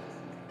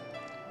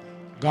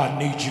 God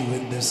needs you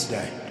in this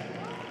day.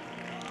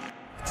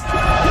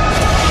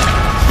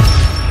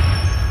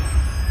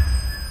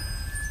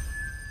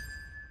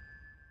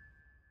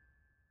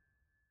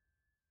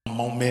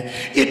 Moment.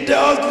 It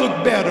does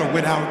look better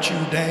without you,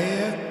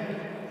 Dad.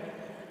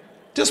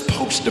 Just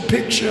post a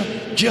picture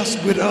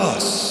just with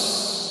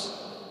us.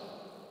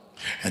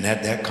 And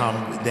at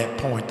that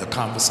point, the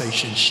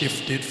conversation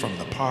shifted from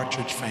the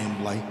Partridge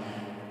family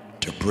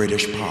to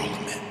British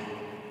Parliament.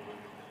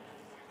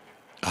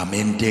 I'm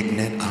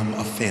indignant, I'm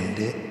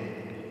offended.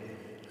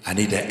 I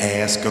need to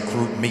ask a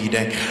group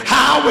meeting,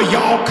 how are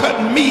y'all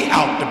cutting me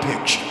out the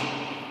picture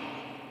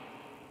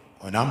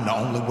when I'm the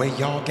only way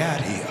y'all got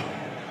here?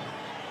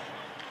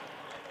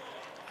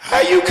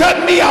 How you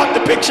cutting me out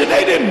the picture?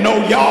 They didn't know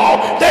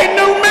y'all, they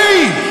knew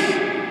me.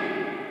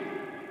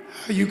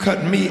 How you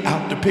cutting me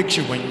out the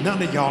picture when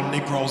none of y'all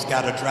Negroes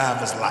got a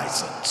driver's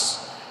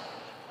license?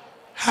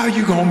 How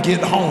you gonna get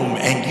home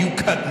and you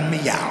cutting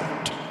me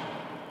out?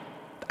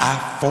 I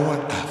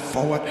fought.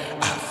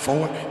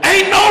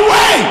 Ain't no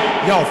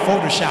way y'all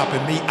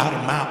photoshopping me out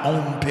of my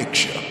own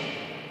picture.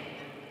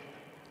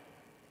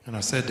 And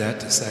I said that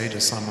to say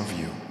to some of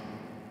you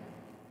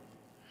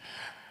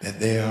that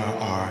there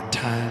are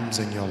times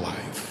in your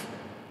life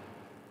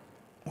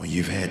when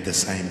you've had the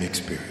same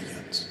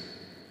experience.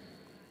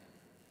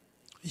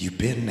 You've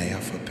been there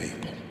for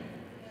people.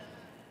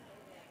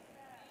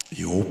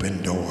 You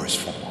open doors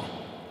for them.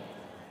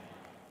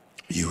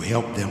 You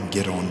help them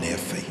get on their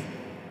feet.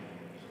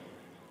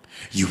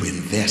 You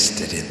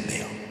invested in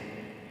them.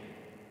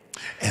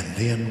 And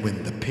then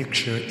when the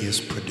picture is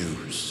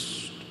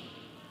produced,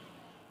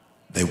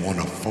 they want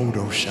to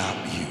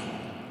Photoshop you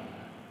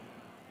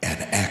and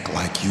act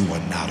like you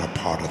are not a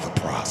part of the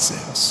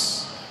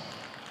process.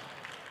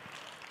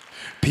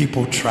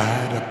 People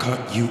try to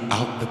cut you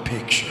out the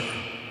picture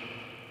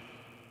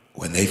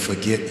when they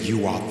forget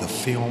you are the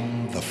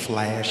film, the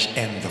flash,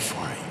 and the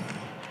frame.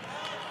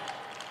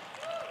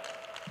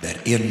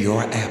 That in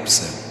your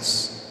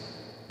absence,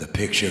 the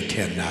picture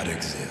cannot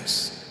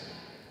exist.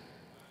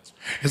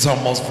 It's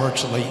almost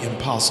virtually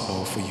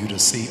impossible for you to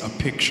see a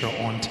picture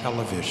on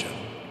television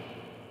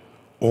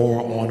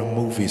or on a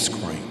movie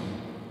screen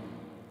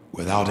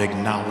without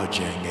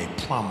acknowledging a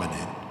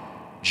prominent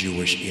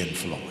Jewish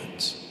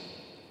influence.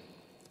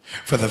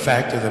 For the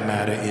fact of the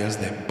matter is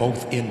that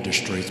both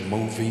industries,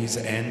 movies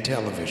and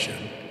television,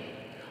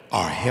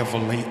 are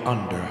heavily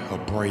under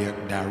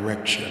Hebraic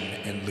direction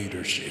and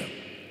leadership.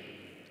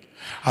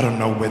 I don't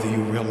know whether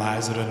you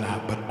realize it or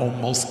not, but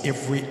almost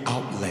every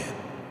outlet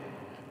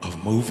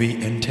of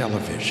movie and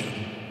television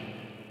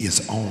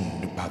is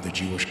owned by the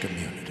Jewish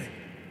community.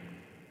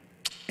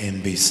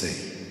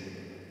 NBC,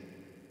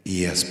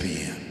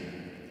 ESPN,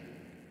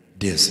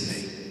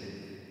 Disney,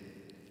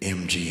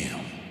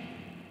 MGM,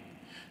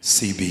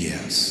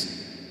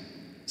 CBS,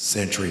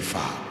 Century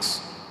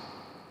Fox,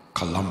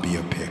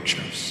 Columbia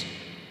Pictures,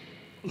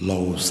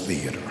 Lowe's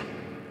Theater,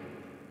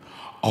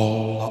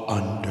 all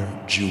under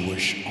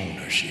Jewish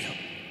ownership.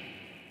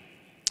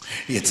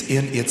 It's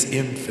in its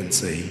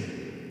infancy,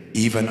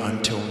 even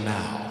until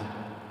now,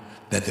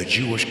 that the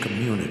Jewish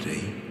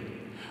community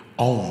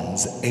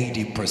owns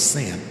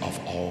 80% of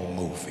all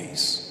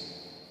movies.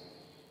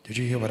 Did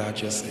you hear what I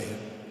just said?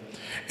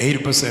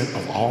 80%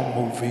 of all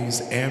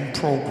movies and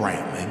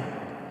programming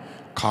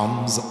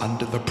comes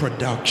under the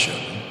production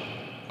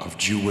of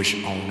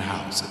Jewish-owned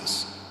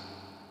houses.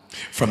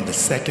 From the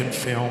second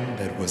film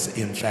that was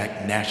in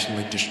fact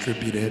nationally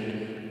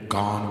distributed,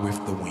 Gone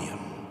with the Wind,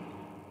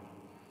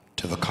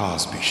 to The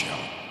Cosby Show,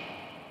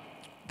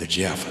 The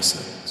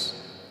Jeffersons,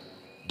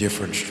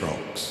 Different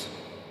Strokes,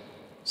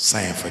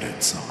 Sanford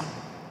and Son,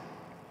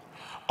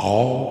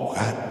 all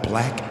got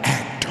black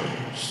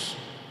actors,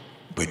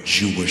 but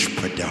Jewish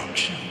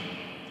production.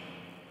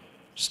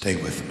 Stay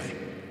with me.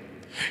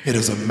 It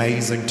is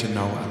amazing to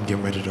know, I'm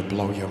getting ready to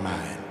blow your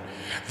mind,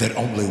 that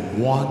only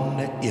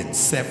 1 in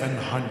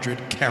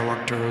 700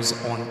 characters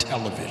on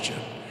television,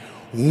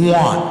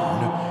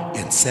 1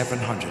 in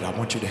 700, I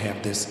want you to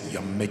have this,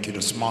 I'll make you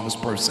the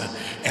smartest person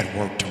at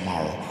work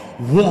tomorrow.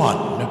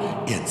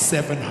 1 in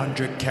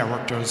 700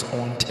 characters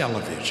on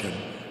television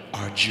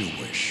are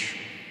Jewish.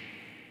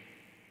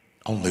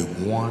 Only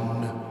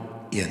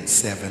 1 in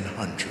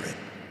 700.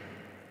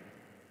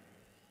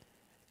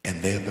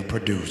 And they're the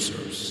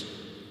producers.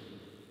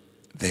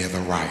 They're the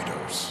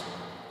writers.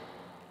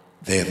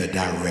 They're the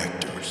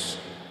directors.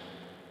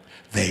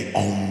 They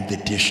own the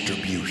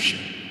distribution.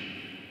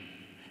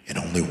 And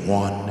only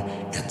 1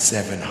 in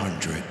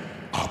 700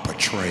 are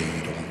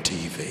portrayed on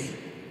TV.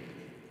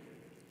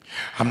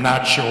 I'm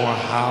not sure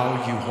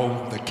how you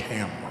hold the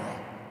camera,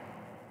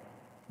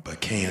 but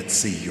can't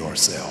see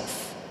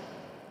yourself.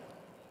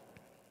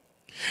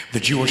 The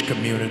Jewish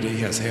community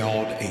has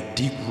held a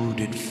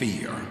deep-rooted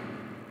fear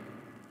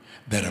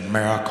that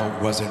America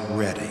wasn't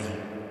ready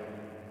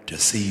to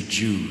see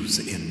Jews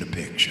in the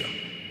picture.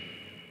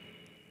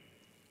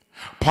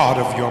 Part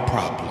of your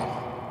problem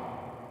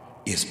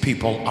is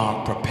people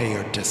aren't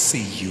prepared to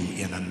see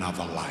you in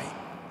another light.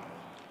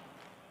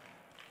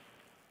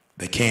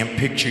 They can't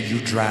picture you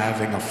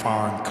driving a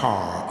foreign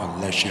car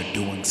unless you're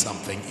doing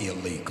something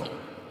illegal,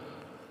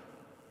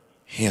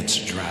 hence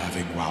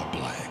driving while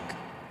black.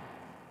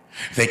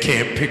 They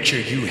can't picture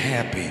you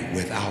happy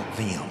without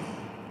them.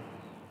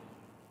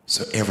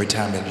 So every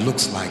time it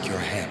looks like you're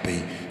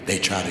happy, they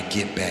try to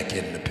get back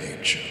in the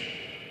picture.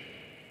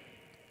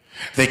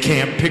 They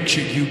can't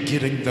picture you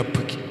getting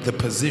the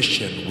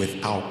position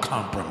without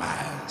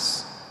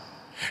compromise.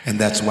 And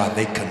that's why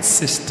they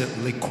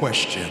consistently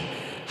question,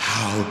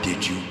 how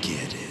did you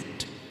get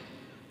it?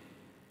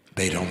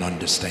 They don't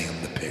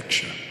understand the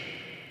picture.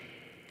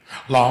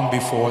 Long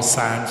before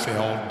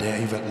Seinfeld,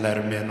 David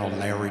Letterman, or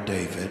Larry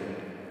David,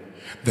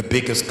 the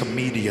biggest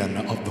comedian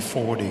of the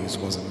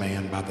 40s was a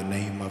man by the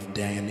name of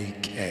Danny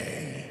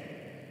Kaye.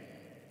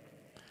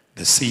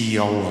 The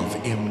CEO of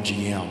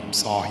MGM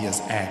saw his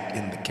act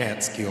in the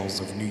Catskills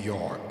of New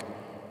York,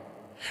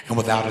 and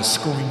without a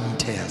screen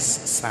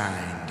test,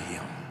 signed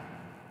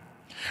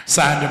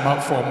him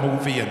up for a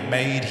movie, and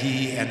made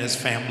he and his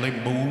family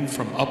move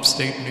from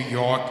upstate New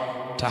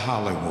York to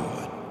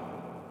Hollywood.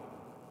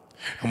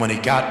 And when he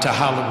got to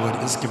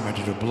Hollywood, it's getting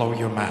ready to blow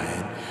your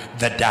mind,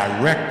 the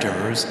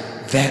directors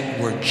that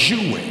were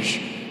Jewish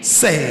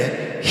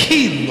said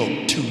he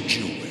looked too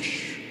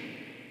Jewish.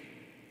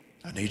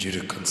 I need you to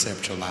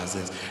conceptualize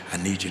this. I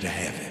need you to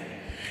have it.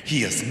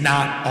 He is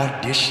not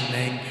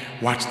auditioning,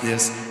 watch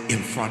this, in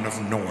front of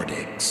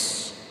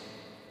Nordics.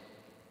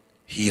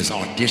 He is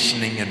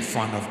auditioning in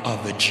front of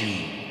other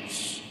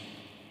Jews.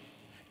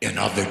 And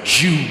other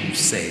Jews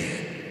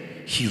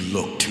said he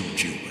looked too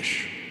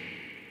Jewish.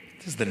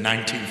 This is the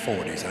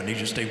 1940s. I need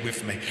you to stay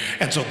with me.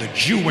 And so the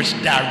Jewish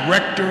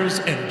directors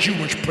and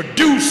Jewish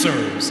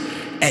producers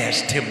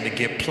asked him to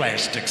get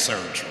plastic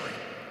surgery.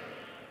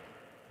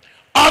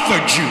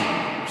 Other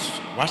Jews,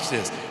 watch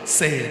this,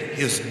 said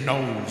his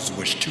nose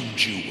was too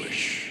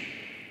Jewish.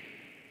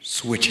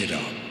 Switch it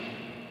up.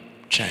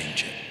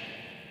 Change it.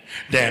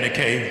 Danny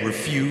Kaye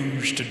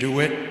refused to do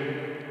it,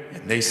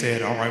 and they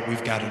said, all right,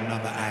 we've got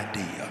another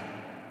idea.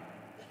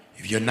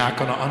 If you're not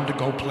going to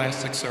undergo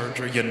plastic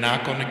surgery, you're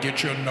not going to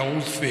get your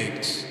nose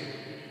fixed,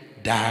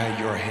 dye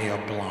your hair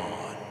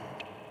blonde.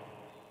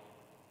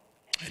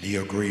 And he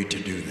agreed to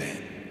do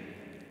that.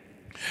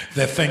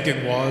 Their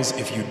thinking was,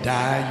 if you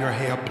dye your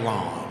hair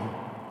blonde,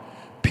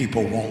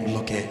 people won't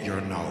look at your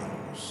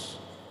nose.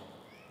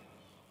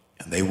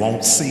 And they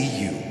won't see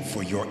you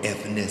for your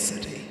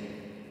ethnicity.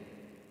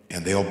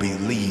 And they'll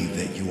believe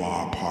that you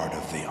are a part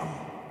of them.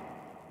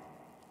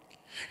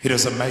 It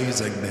is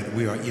amazing that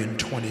we are in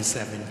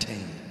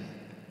 2017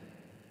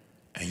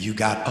 and you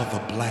got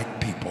other black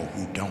people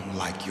who don't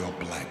like your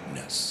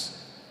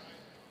blackness.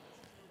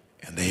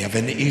 And they have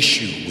an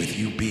issue with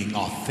you being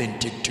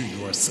authentic to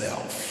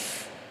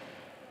yourself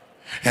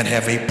and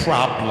have a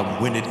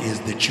problem when it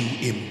is that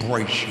you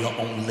embrace your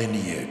own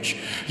lineage,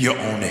 your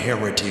own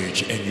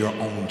heritage, and your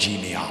own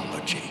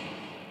genealogy.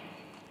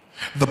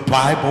 The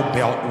Bible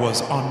Belt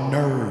was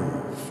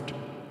unnerved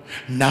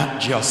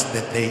Not just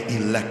that they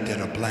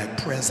elected a black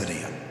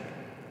president,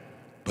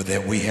 but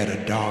that we had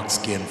a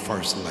dark-skinned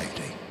first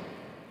lady.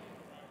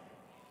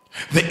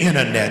 The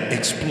internet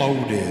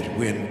exploded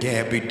when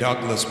Gabby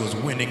Douglas was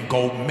winning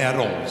gold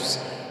medals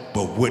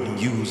but wouldn't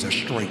use a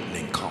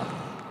straightening comb.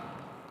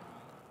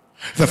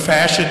 The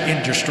fashion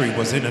industry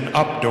was in an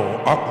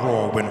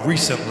uproar when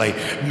recently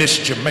Miss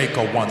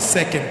Jamaica won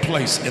second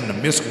place in the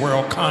Miss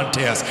World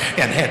contest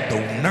and had the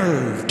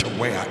nerve to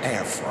wear an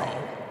afro.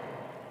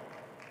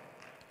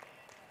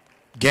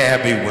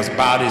 Gabby was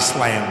body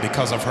slammed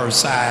because of her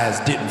size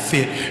didn't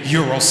fit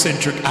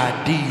Eurocentric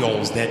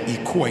ideals that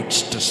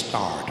equates to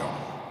stardom.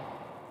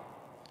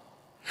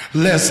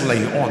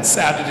 Leslie on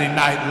Saturday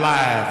Night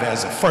Live,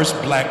 as a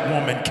first black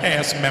woman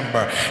cast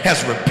member,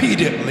 has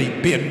repeatedly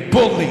been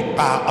bullied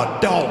by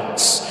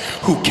adults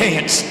who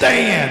can't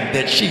stand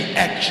that she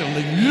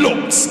actually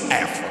looks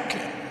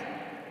African.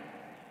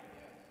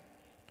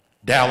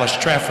 Dallas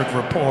traffic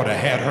reporter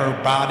had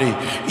her body,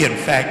 in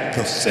fact,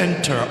 the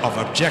center of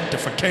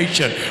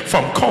objectification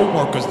from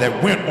co-workers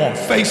that went on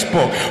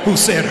Facebook who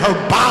said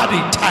her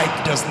body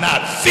type does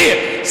not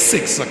fit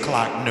 6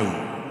 o'clock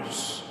news.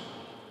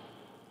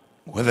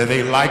 Whether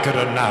they like it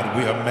or not,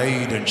 we are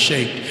made and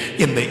shaped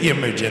in the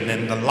image and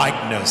in the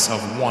likeness of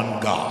one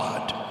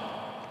God.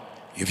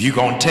 If you're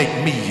going to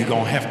take me, you're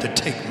going to have to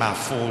take my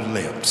full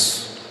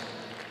lips.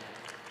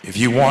 If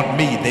you want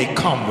me, they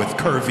come with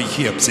curvy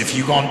hips. If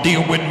you're going to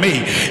deal with me,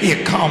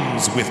 it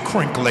comes with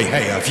crinkly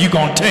hair. If you're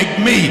going to take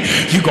me,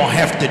 you're going to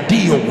have to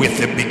deal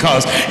with it,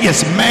 because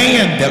it's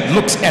man that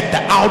looks at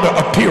the outer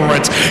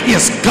appearance.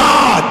 It's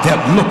God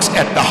that looks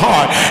at the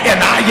heart.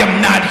 And I am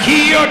not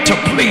here to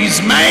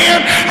please man.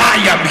 I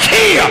am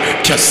here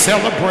to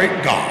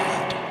celebrate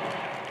God.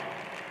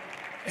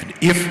 And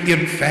if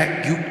in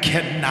fact you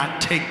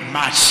cannot take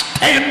my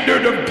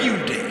standard of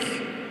beauty,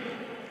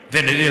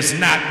 then it is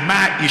not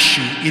my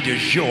issue, it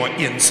is your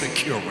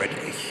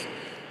insecurity.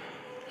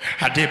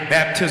 I did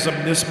baptism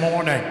this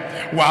morning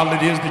while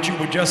it is that you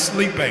were just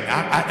sleeping.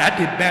 I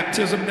did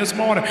baptism this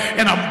morning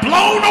and I'm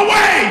blown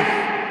away.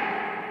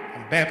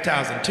 I'm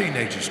baptizing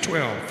teenagers,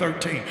 12,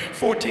 13,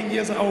 14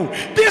 years old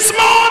this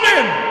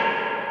morning.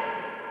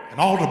 And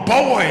all the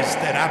boys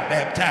that I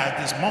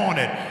baptized this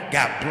morning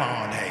got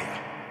blonde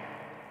hair.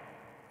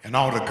 And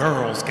all the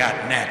girls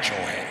got natural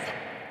hair.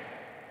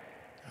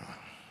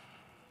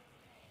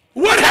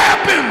 What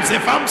happens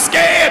if I'm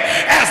scared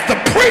as the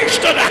priest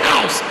of the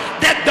house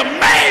that the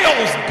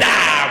male's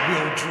dye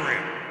will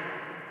drip?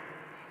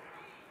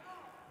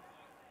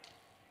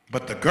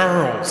 But the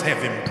girls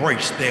have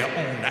embraced their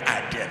own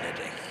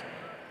identity.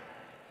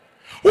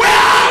 Where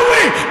are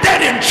we? That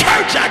in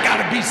church I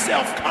gotta be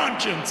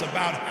self-conscious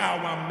about how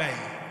I'm made.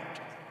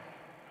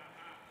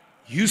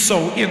 You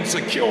so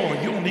insecure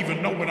you don't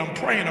even know what I'm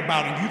praying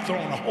about, and you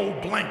throwing a whole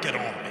blanket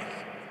on me.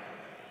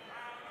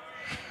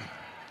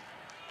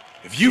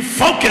 If you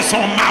focus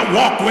on my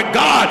walk with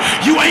God,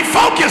 you ain't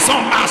focused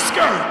on my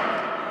skirt.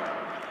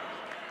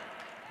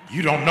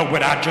 You don't know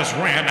what I just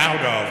ran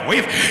out of.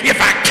 If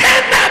I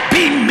cannot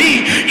be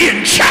me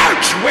in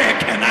church, where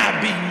can I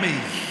be me?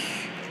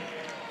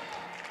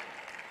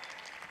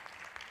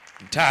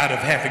 I'm tired of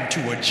having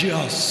to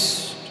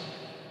adjust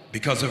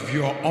because of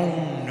your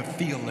own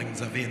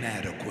feelings of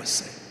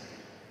inadequacy.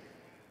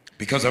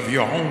 Because of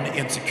your own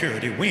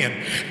insecurity.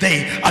 When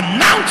they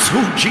announced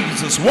who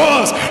Jesus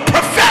was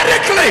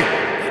prophetically,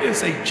 they didn't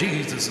say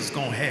Jesus is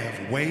going to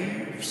have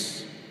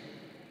waves,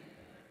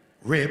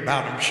 red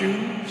bottom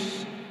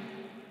shoes,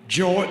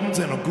 Jordans,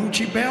 and a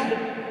Gucci belt.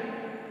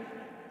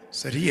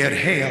 Said he had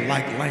hair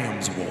like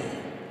lamb's wool,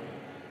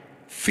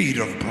 feet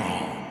of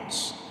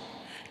bronze.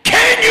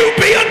 Can you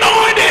be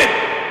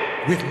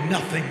anointed with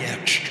nothing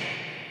extra?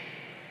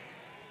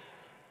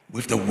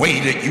 With the way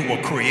that you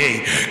were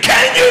created?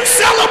 Can you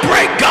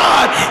celebrate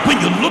God when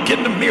you look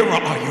in the mirror?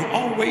 Are you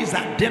always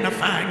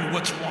identifying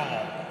what's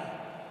wrong?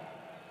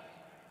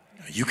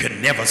 You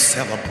can never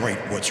celebrate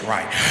what's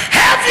right.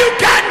 Have you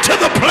gotten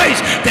to the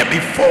place that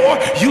before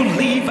you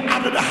leave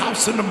out of the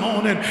house in the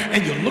morning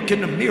and you look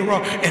in the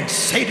mirror and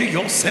say to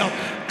yourself,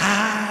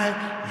 I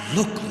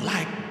look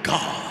like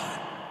God?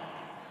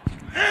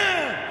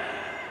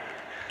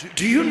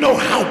 Do you know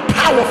how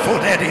powerful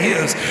that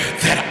is?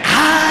 That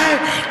I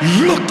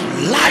look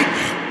like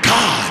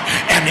God.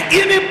 And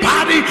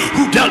anybody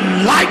who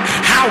doesn't like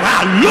how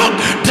I look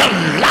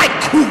doesn't like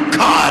who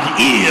God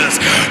is.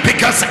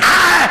 Because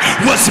I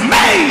was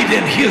made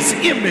in his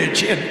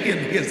image and in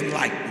his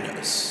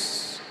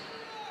likeness.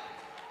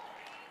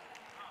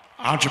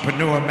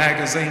 Entrepreneur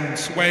magazine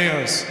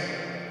swears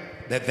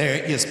that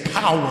there is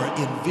power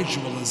in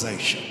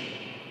visualization.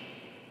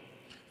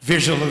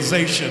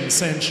 Visualization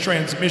sends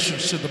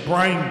transmissions to the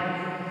brain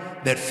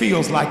that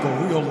feels like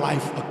a real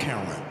life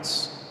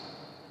occurrence.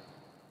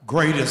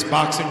 Greatest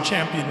boxing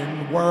champion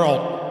in the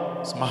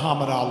world is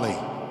Muhammad Ali.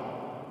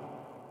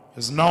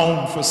 Is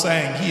known for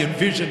saying he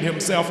envisioned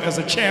himself as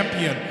a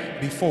champion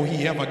before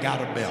he ever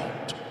got a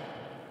belt.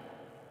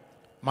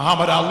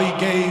 Muhammad Ali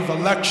gave a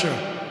lecture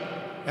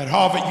at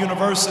Harvard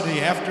University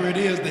after it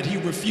is that he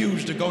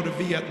refused to go to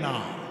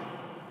Vietnam.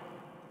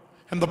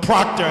 And the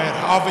proctor at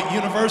Harvard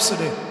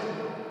University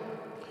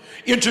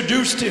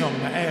introduced him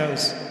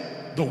as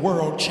the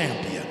world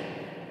champion.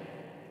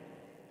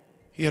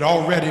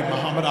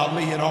 Muhammad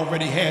Ali had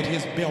already had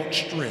his belt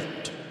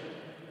stripped.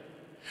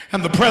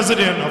 And the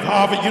president of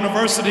Harvard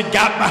University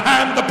got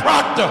behind the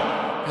proctor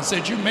and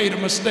said, "You made a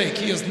mistake.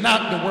 He is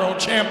not the world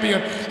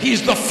champion.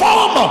 He's the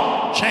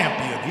former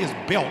champion. His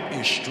belt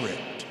is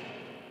stripped.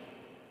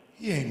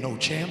 He ain't no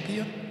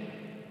champion."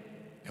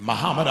 And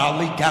Muhammad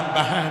Ali got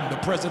behind the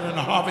president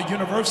of Harvard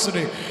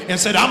University and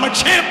said, "I'm a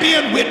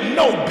champion with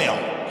no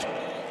belt.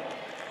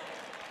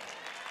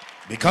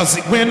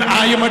 Because when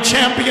I am a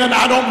champion,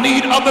 I don't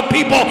need other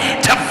people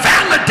to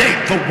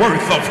validate the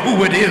worth of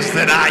who it is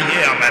that I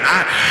am." And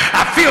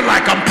I feel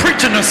like I'm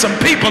preaching to some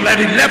people at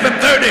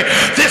 11:30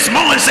 this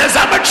morning. Says,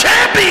 I'm a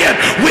champion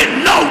with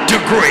no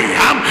degree.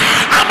 I'm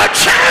a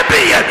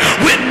champion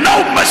with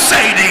no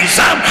Mercedes.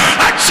 I'm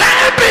a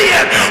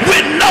champion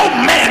with no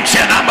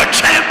mansion. I'm a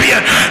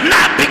champion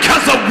not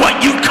because of what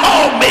you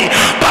call me,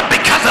 but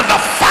because of the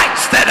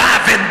fights that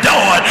I've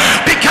endured,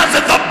 because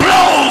of the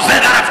blows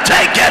that I've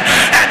taken.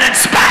 And in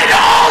spite of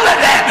all of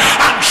that,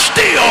 I'm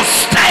still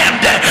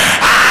standing.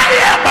 I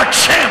am a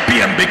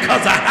champion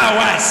because of how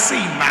I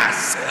see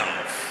myself.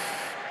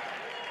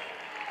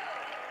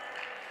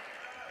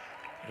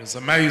 It's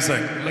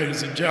amazing,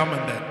 ladies and gentlemen,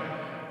 that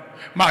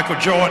Michael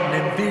Jordan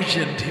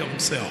envisioned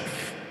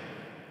himself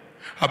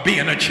of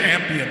being a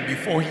champion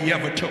before he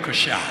ever took a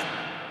shot.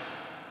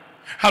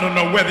 I don't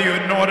know whether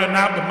you know it or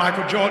not, but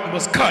Michael Jordan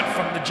was cut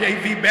from the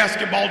JV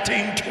basketball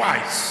team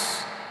twice.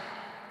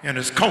 And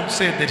his coach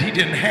said that he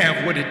didn't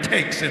have what it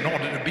takes in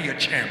order to be a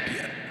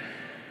champion.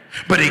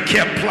 But he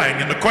kept playing.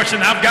 And the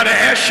question I've got to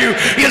ask you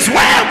is,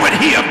 where would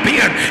he have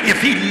been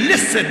if he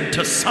listened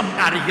to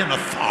somebody in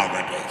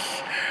authority?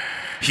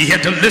 He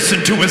had to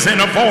listen to his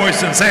inner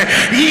voice and say,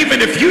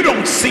 even if you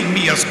don't see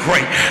me as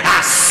great,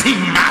 I see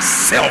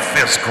myself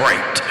as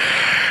great.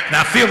 And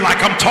I feel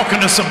like I'm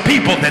talking to some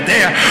people that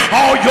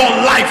all your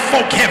life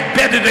folk have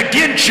betted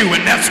against you,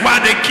 and that's why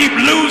they keep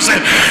losing,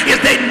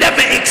 is they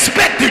never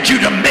expected you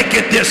to make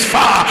it this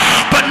far.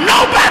 But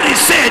nobody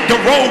said the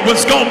road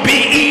was going to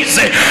be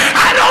easy.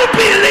 I don't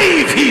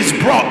believe he's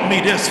brought me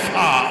this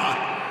far.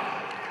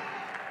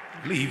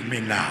 Leave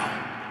me now.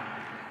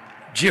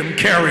 Jim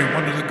Carrey,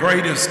 one of the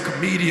greatest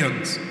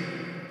comedians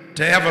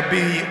to ever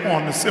be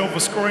on the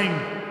silver screen,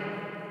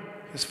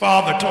 his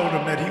father told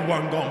him that he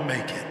wasn't going to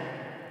make it.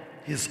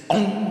 His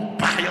own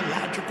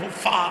biological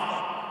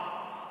father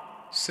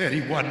said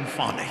he wasn't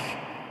funny.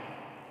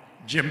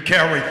 Jim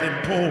Carrey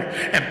then pulled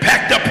and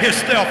packed up his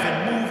stuff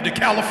and moved to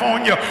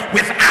California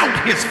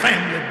without his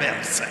family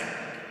blessing.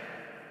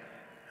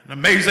 An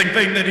amazing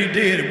thing that he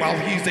did while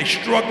he's a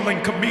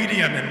struggling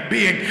comedian and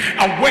being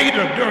a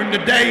waiter during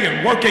the day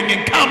and working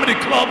in comedy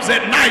clubs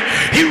at night,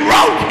 he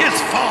wrote his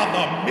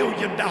father $1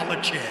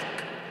 million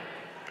check,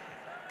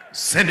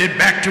 sent it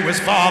back to his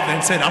father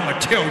and said, "I'm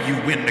going to tell you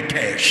when to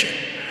cash it.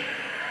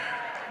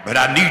 But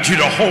I need you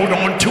to hold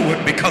on to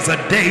it because a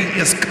day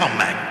is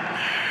coming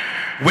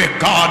where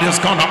God is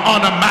going to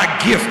honor my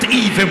gift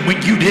even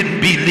when you didn't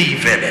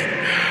believe in it."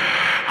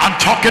 I'm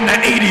talking to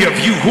 80 of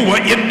you who are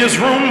in this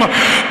room.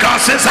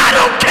 God says, I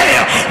don't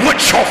care what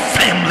your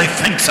family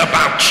thinks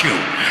about you.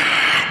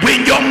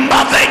 When your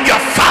mother and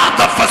your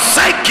father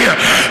forsake you,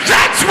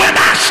 that's when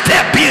I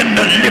step in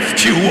to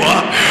lift you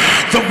up.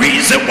 The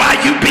reason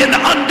why you've been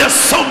under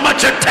so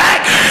much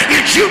attack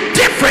is you're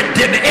different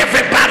than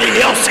everybody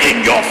else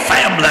in your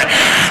family.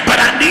 But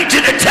I need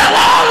you to tell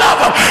all of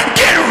them,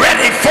 get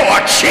ready for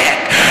a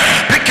check,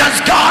 because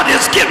God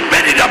is getting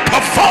ready to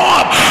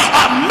perform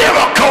a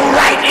miracle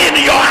right in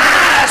your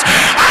eyes.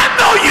 I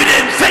know you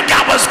didn't think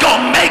I was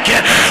going to make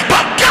it,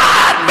 but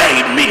God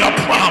made me a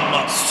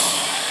promise.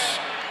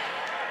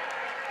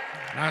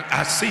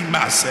 I see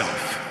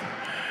myself.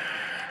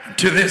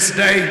 To this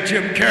day,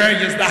 Jim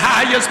Carrey is the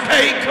highest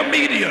paid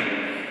comedian,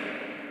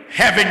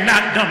 having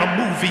not done a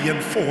movie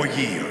in 4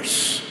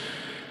 years.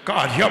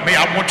 God help me,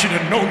 I want you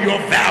to know your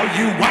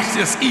value. Watch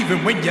this,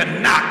 even when you're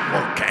not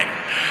working.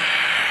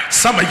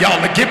 Some of y'all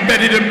are getting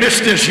ready to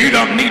miss this. You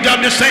don't need to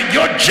understand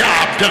your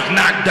job does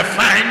not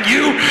define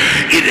you.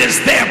 It is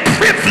their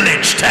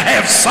privilege to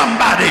have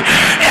somebody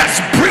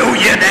as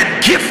brilliant and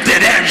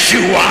gifted as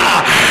you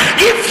are.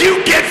 If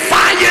you get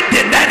fired,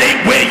 then that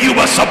ain't where you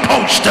were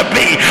supposed to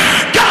be.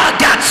 God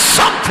got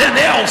something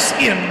else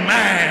in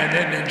mind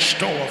and in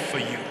store for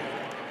you.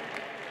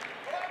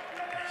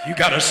 You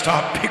got to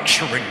start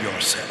picturing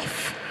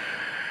yourself.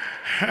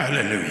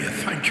 Hallelujah.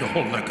 Thank you,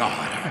 Holy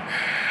God.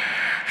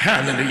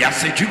 Hallelujah. I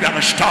said you got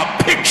to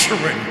start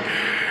picturing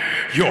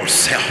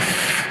yourself.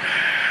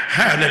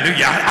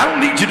 Hallelujah. I don't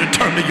need you to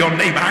turn to your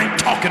neighbor. I ain't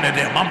talking to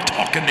them. I'm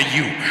talking to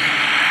you.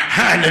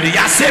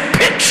 Hallelujah. I said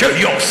picture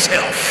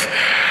yourself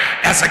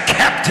as a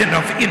captain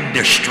of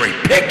industry.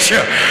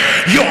 Picture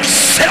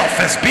yourself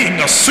as being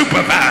a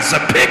supervisor.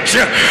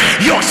 Picture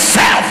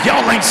yourself,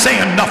 y'all ain't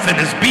saying nothing,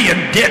 as being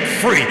debt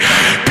free.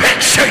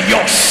 Picture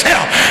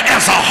yourself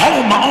as a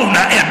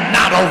homeowner and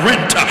not a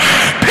renter.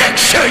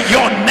 Picture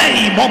your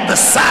name on the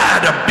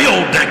side of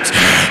buildings.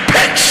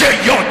 Picture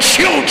your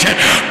children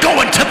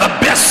going to the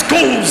best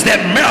schools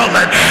that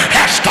Maryland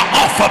has to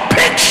offer.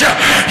 Picture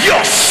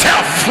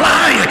yourself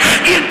flying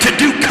in to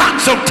do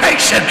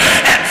consultation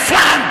and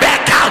flying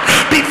back out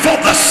before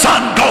the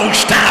sun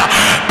goes down.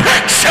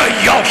 Picture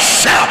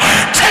yourself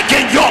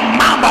taking your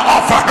mama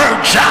off of her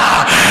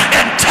job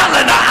and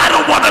telling her, I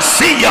don't want to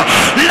see you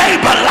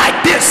labor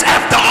like this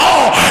after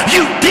all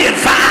you did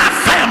for our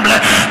family.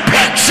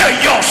 Picture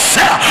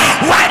yourself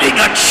writing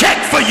a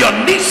check for your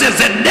nieces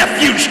and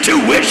nephews'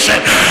 tuition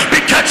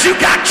because you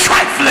got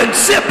trifling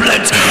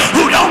siblings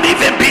who don't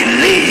even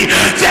believe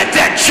that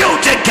their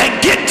children can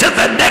get to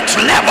the next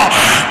level.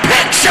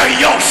 Picture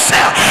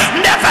yourself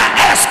never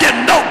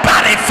asking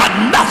nobody for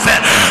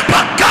nothing,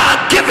 but God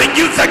giving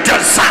you the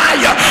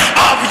desire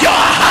of your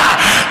heart.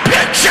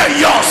 Picture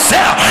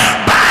yourself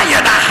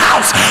buying a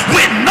house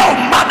with no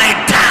money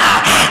down,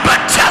 but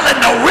telling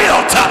the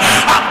realtor,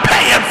 I'm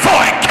paying for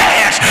it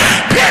cash.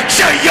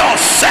 Picture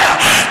yourself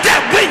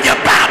that when you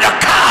buy the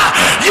car,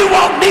 you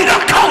won't need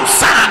a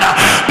co-signer,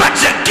 but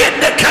you're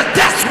getting it because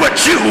that's what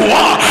you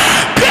want.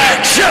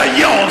 Picture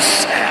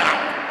yourself.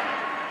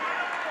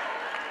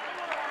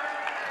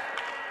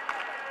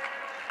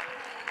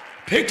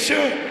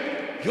 Picture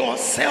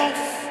yourself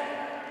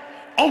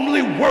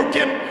only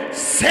working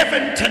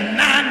 7 to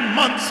 9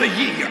 months a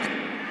year.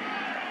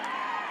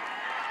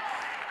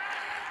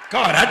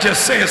 God, I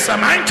just said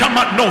something. I ain't talking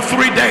about no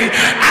 3-day.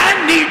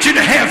 I need you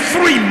to have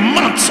 3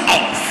 months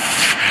off.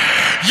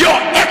 Your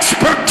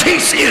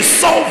expertise is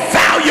so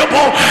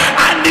valuable.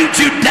 I need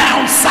you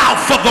down south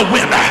for the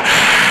winter.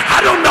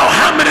 I don't know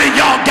how many of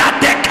y'all got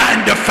that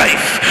kind of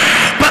faith,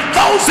 but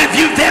those of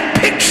you that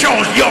picture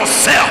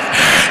yourself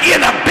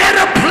in a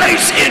better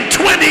place in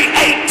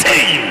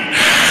 2018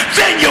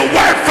 than you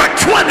were for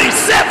 2017,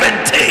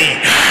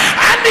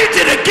 I need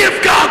you to give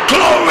God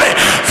glory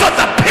for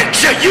the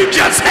picture you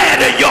just had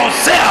of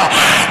yourself.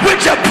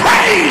 Would you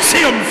praise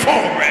him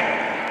for it?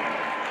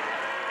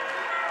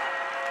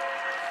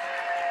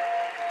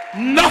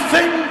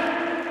 Nothing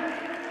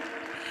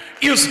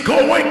is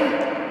going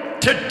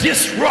to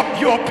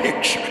disrupt your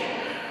picture.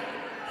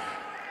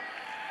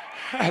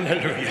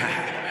 Hallelujah.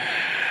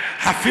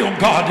 I feel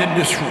God in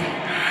this room.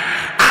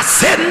 I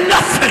said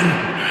nothing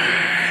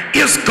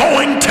is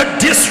going to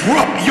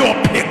disrupt your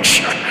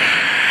picture.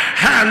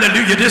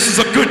 Hallelujah. This is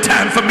a good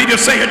time for me to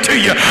say it to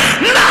you.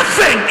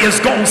 Nothing is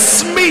going to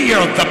smear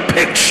the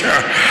picture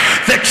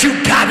that you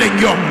got in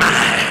your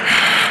mind.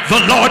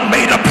 The Lord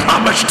made a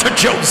promise to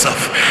Joseph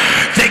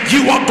that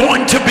you are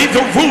going to be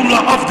the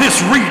ruler of this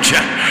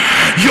region.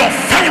 Your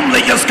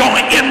family is going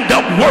to end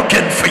up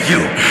working for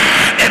you.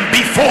 And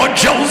before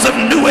Joseph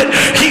knew it,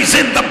 he's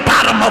in the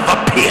bottom of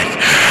a pit.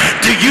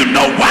 Do you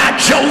know why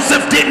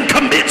Joseph didn't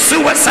commit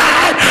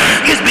suicide?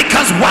 It's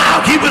because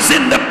while he was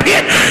in the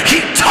pit, he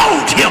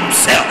told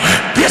himself,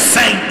 this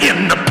ain't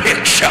in the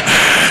picture.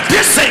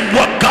 This ain't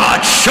what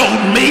God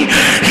showed me.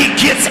 He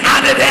gets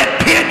out of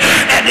that pit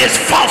and is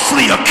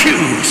falsely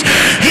accused.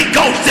 He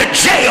goes to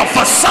jail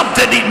for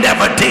something he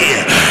never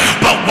did.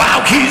 But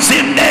while he's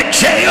in that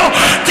jail,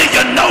 do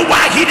you know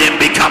why he didn't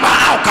become an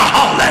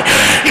alcoholic?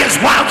 It's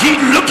while he's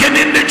looking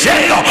in the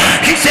jail,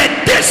 he said,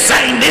 this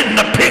ain't in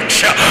the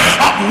picture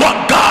of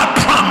what God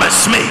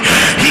promised me.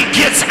 He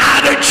gets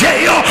out of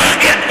jail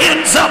and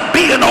ends up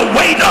being a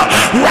waiter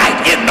right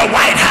in the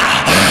White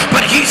House.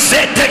 But he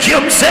said to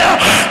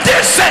himself,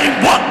 this ain't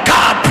what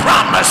God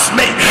promised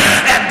me.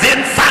 And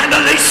then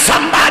finally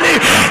somebody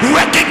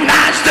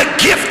recognized the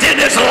gift in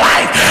his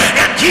life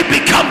and he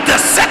became the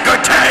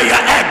Secretary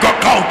of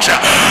Agriculture.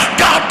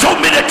 God told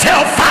me to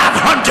tell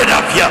 500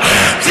 of you,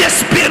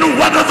 this been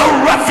one of the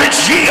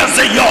roughest years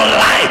of your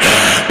life,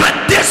 but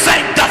this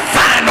ain't the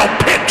final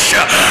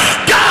picture.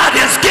 God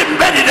is getting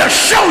ready to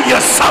show you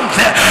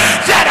something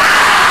that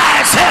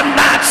eyes have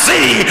not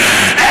seen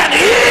and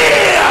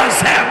ears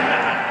have not.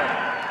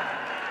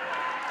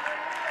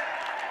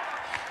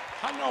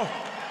 I know.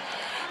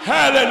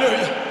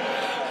 Hallelujah.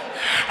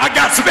 I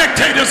got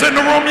spectators in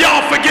the room.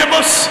 Y'all forgive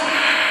us.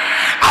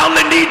 I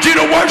only need you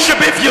to worship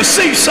if you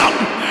see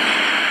something.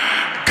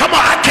 Come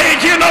on, I can't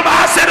hear nobody.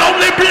 I said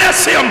only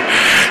bless him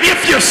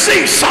if you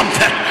see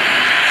something.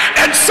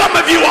 And some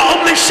of you are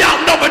only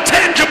shouting over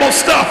tangible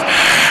stuff.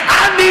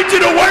 I need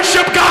you to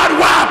worship God.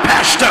 Why,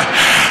 Pastor?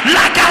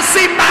 Like I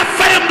see my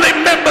family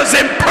members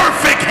in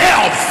perfect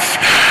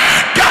health.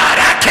 God,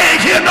 I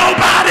can't hear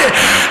nobody.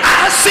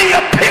 I see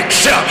a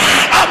picture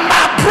of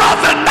my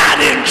brother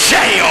not in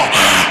jail,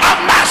 of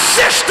my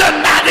sister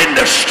not in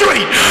the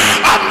street,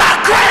 of my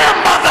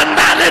grandmother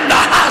not in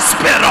the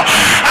hospital.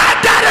 I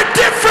got a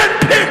different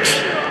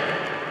picture.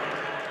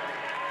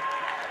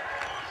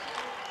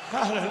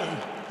 Hallelujah.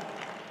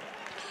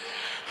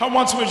 I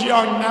once was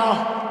young,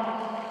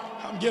 now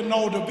I'm getting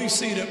older. Be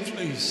seated,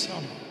 please.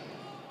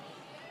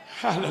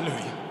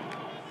 Hallelujah.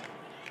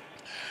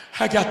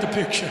 I got the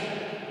picture.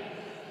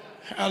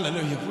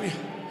 Hallelujah.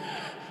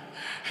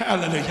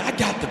 Hallelujah. I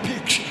got the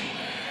picture.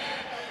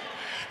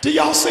 Do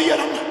y'all see it?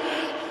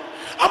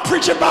 I'm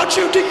preaching about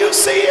you. Do you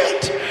see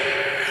it?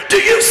 Do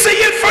you see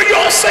it for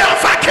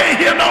yourself? I can't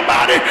hear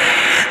nobody.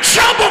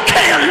 Trouble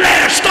can't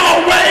last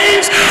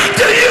always.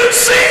 Do you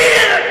see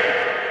it?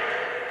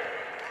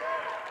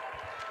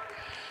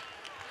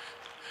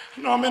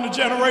 You know, I'm in a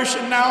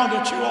generation now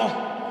that you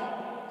all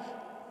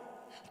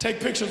take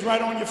pictures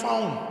right on your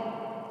phone.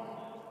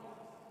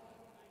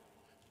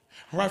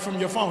 Right from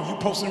your phone. You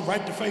post them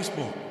right to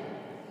Facebook.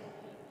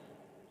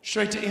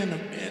 Straight to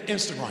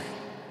Instagram.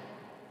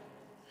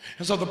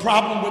 And so the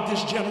problem with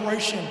this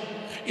generation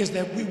is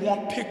that we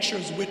want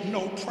pictures with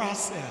no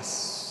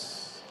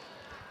process.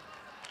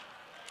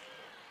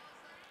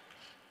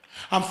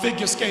 I'm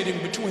figure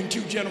skating between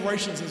two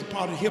generations as a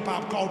part of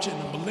hip-hop culture,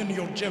 and the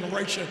millennial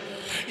generation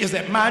is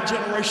that my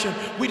generation,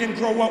 we didn't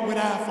grow up with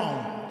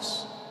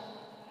iPhones.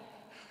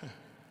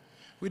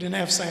 We didn't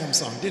have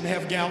Samsung, didn't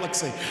have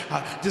Galaxy.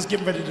 Just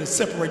getting ready to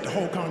separate the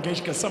whole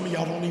congregation because some of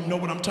y'all don't even know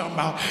what I'm talking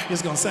about.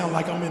 It's going to sound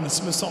like I'm in the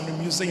Smithsonian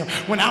Museum.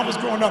 When I was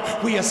growing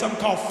up, we had something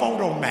called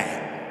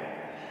Photomat.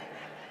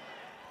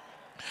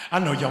 I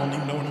know y'all don't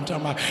even know what I'm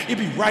talking about. It'd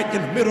be right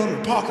in the middle of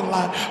the parking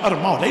lot of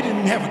the mall. They didn't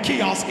even have a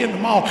kiosk in the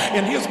mall.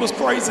 And here's what's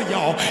crazy,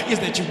 y'all, is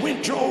that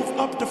you drove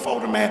up the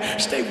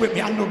Photomat. Stay with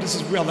me. I know this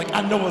is relic.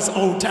 I know it's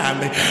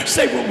old-timey.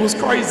 Say what was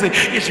crazy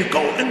is you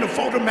go in the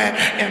Photomat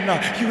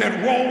and you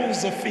had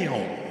rolls of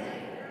film.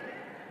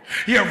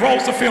 Yeah,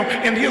 rolls of film.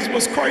 And here's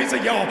what's crazy,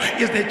 y'all,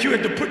 is that you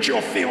had to put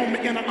your film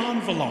in an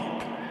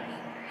envelope.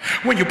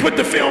 When you put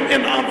the film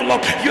in the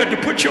envelope, you had to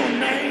put your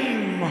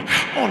name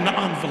on the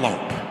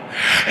envelope.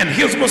 And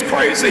here's what's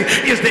crazy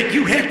is that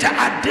you had to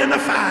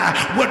identify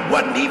what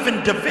wasn't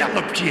even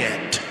developed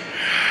yet.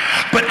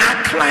 But I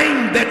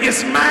claim that it's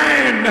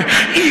mine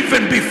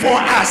even before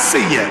I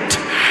see it.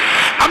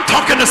 I'm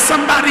talking to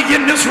somebody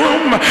in this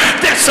room.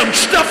 There's some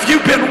stuff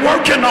you've been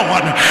working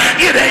on.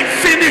 It ain't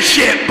finished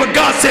yet, but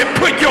God said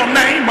put your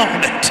name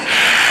on it.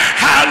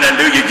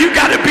 Hallelujah. You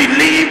got to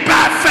believe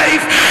by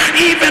faith.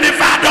 Even if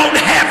I don't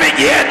have it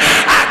yet,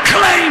 I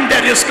claim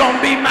that it's going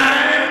to be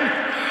mine.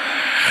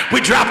 We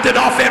dropped it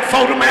off at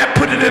Photomat,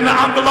 put it in the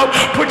envelope,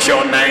 put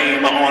your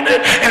name on it.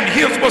 And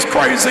here's what's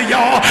crazy,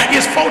 y'all,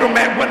 is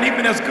Photomat wasn't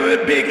even as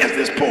big as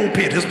this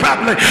pulpit. It's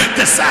probably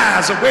the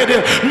size of where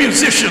the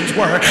musicians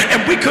were.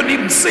 And we couldn't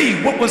even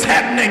see what was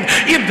happening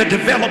in the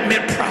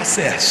development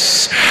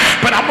process.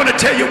 But I'm going to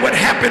tell you what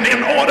happened. In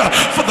order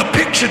for the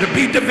picture to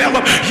be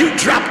developed, you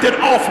dropped it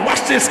off,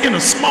 watch this, in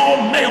a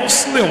small mail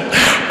slip,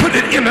 put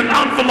it in an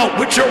envelope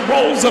with your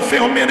rolls of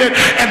film in it,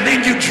 and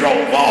then you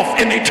drove off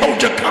and they told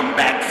you come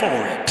back for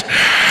it.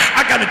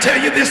 I got to tell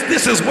you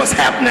this is what's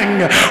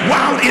happening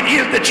while it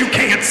is that you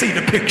can't see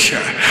the picture.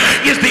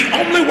 Is the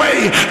only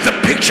way the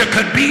picture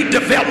could be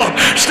developed.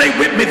 Stay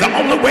with me. The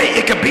only way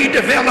it could be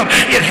developed,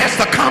 it has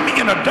to come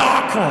in a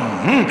dark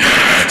room.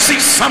 See,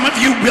 some of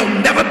you will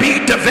never be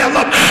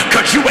developed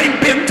because you ain't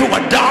been through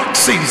a dark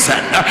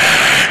season.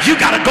 You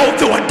got to go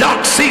through a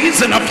dark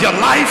season of your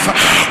life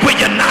where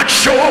you're not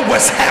sure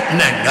what's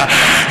happening.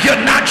 You're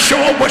not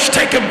sure what's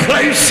taking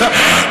place,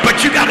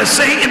 but you got to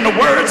say, in the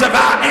words of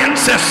our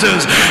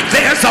ancestors,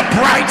 there's a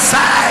bright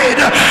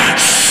side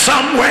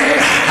somewhere.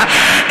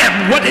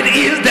 And what it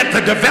is that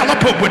the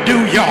developer would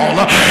do, y'all,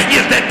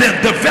 is that the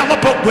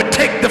developer would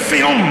take the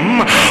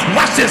film,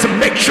 watch this,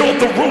 make sure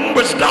the room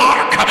was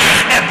dark,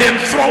 and then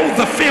throw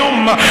the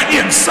film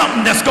in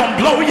something that's gonna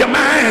blow your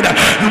mind.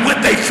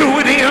 What they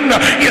threw it in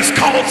is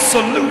called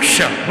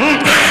solution.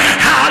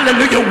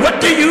 Hallelujah.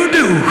 What do you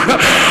do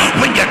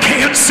when you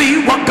can't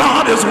see what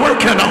God is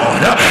working on?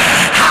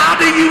 How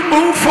do you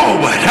move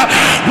forward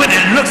when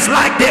it looks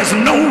like there's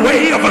no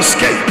way of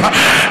escape?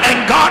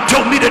 And God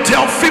told me to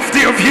tell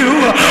 50 of you,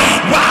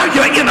 while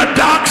you're in a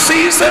dark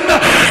season,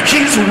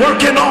 he's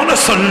working on a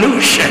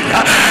solution.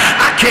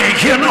 I can't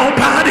hear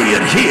nobody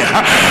in here.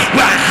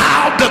 Well,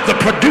 how does the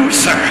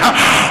producer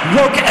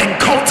work and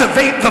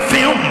cultivate the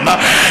film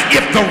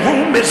if the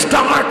room is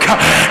dark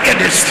and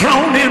it's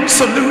thrown in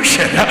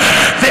solution?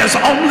 There's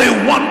only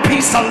one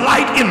piece of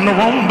light in the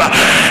room,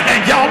 and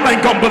y'all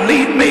ain't gonna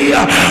believe me,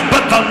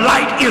 but the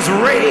light is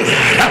red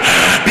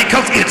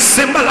because it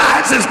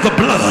symbolizes the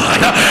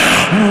blood.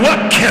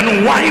 What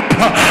can wipe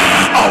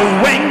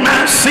away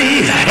my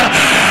sin?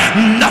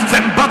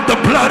 Nothing but the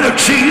blood of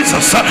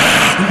Jesus.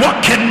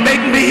 What can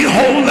make me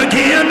whole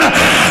again?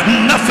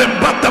 Nothing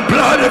but the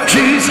blood of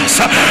Jesus.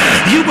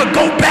 You would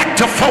go back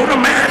to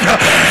Photomat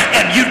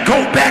and you'd go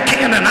back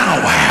in an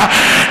hour,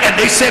 and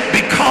they said,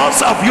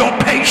 because of your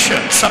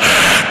patience,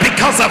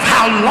 because of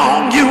how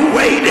long you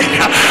waited,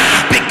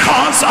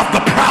 because of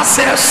the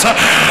process,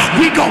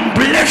 we gonna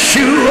bless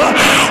you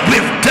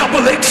with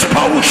double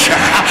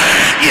exposure.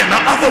 In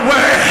other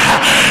words,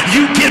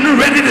 you getting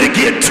ready to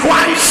get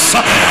twice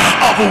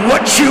of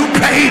what you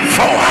paid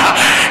for.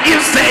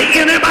 Is there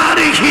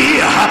anybody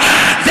here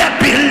that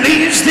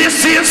believes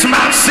this is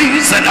my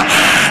season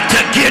to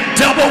get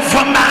double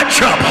for my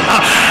trouble?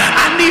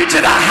 I need need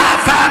you to high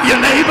five your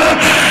neighbor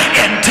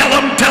and tell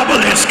them double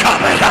is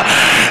coming.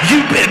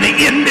 You've been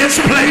in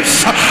this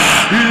place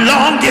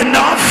long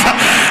enough,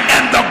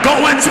 and the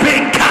going's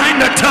been kind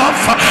of tough,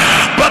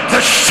 but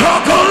the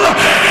struggle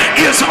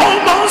is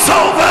almost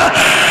over.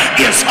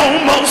 It's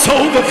almost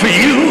over for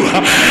you.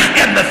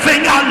 And the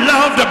thing I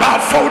loved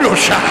about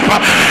Photoshop,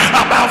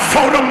 about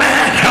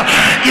Photoman,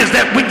 is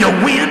that when you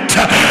went,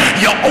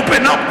 you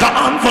open up the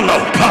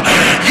envelope,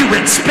 you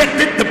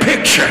inspected the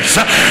pictures,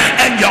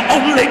 and you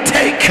only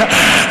take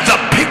the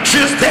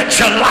pictures that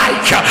you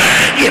like.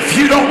 If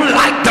you don't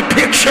like the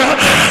picture,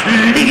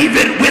 leave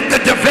it with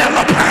the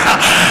developer.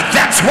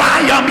 That's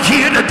why I'm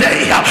here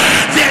today.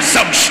 There's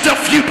some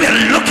stuff you've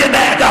been looking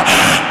at.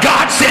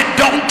 God said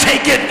don't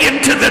take it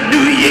into the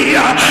new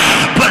year,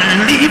 but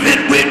leave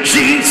it with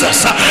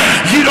Jesus.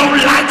 You don't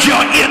like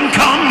your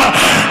income,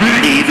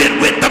 leave it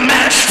with the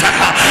master.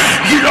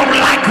 You don't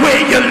like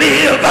where you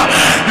live,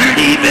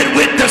 leave it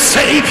with the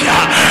Savior.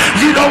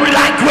 You don't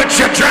like what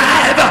you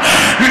drive,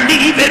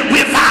 leave it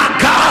with our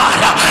God.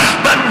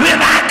 But when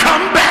I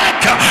come back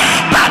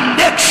by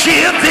next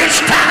year this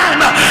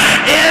time,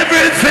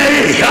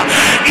 everything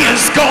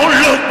is gonna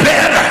look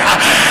better.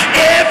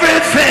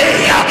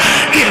 Everything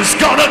is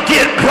gonna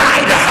get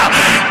brighter.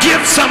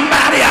 Give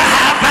somebody a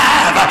high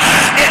five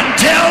and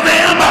tell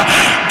them,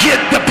 get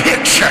the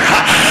picture.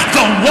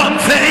 The one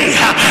thing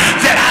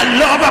that I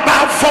love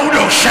about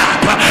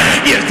Photoshop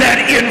is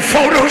that in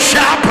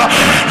Photoshop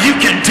you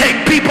can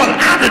take people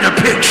out of the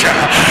picture,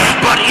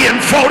 but in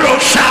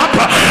Photoshop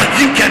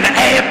you can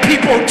add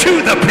people to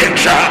the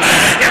picture.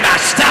 And I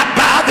stopped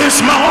by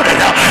this morning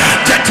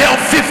to tell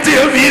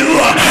 50 of you,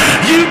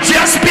 you've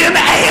just been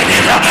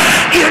added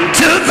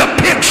into the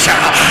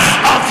picture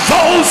of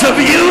those of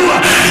you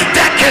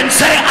that can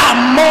say,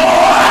 I'm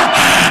more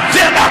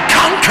than a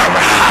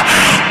conqueror.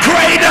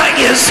 Greater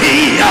is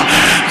he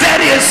that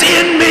is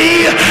in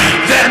me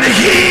than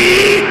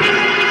he.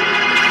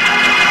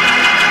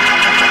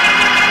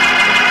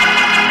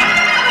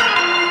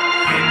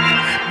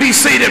 Be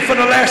seated for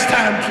the last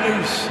time,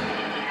 please.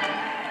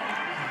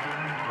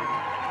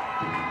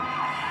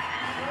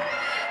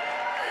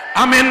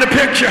 I'm in the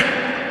picture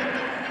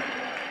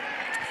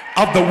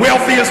of the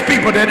wealthiest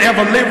people that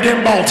ever lived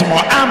in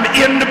Baltimore. I'm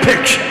in the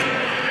picture.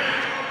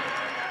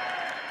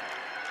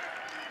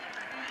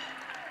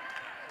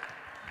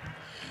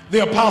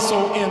 The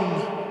apostle in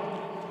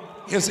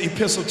his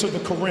epistle to the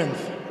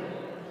Corinth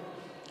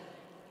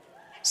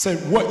said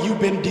what you've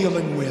been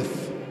dealing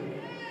with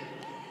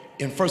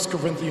in 1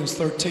 Corinthians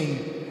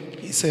 13,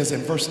 he says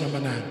in verse number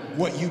 9,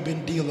 what you've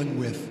been dealing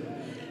with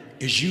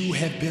is you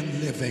have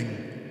been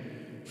living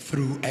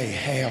through a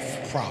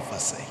half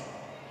prophecy.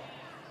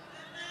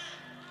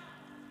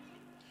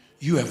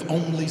 You have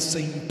only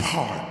seen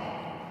part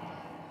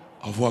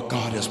of what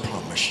God has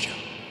promised you.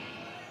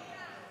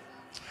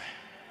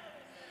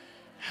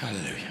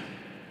 Hallelujah.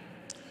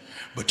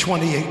 But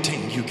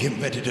 2018, you get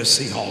ready to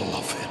see all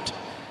of it.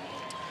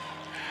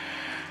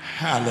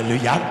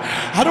 Hallelujah.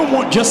 I don't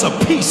want just a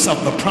piece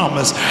of the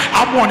promise.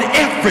 I want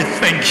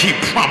everything he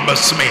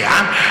promised me.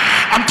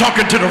 I'm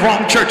talking to the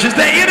wrong church. Is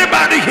there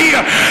anybody here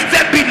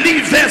that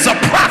believes there's a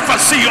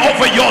prophecy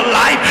over your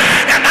life?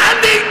 And I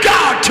need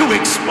God to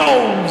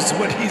expose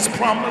what he's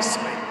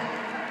promised me.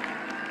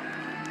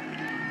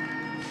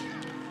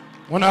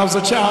 When I was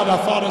a child, I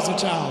thought as a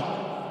child.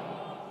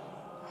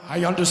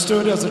 I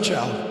understood as a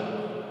child.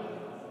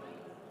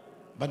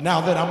 But now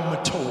that I'm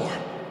mature,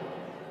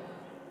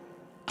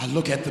 I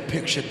look at the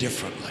picture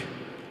differently.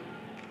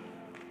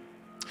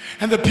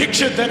 And the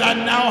picture that I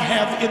now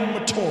have in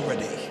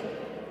maturity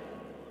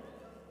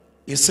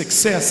is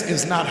success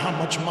is not how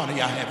much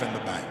money I have in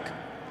the bank.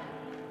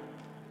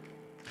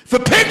 The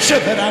picture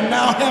that I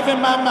now have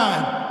in my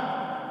mind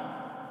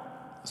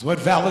is what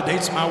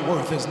validates my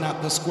worth is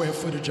not the square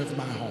footage of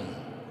my home.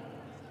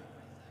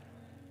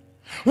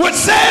 What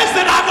says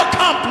that I've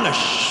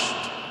accomplished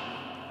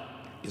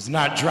is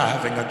not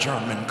driving a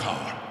German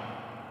car.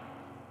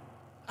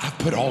 I've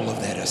put all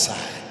of that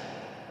aside.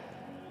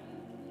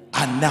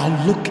 I now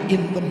look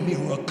in the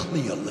mirror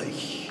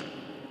clearly,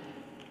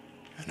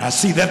 and I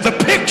see that the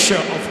picture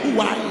of who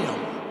I am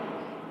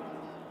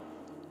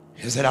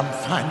is that I'm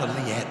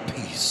finally at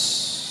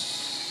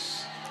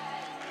peace.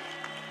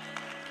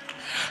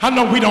 I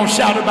know we don't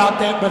shout about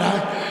that, but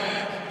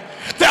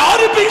there ought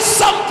to be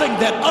something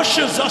that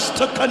ushers us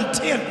to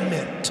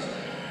contentment.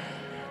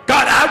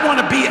 God, I want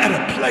to be at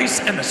a place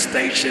and a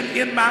station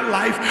in my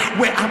life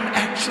where I'm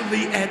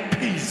actually at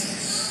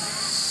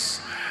peace.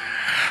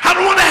 I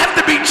don't want to have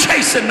to be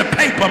chasing the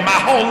paper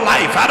my whole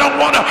life. I don't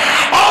want to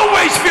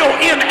always feel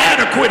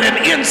inadequate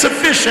and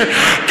insufficient.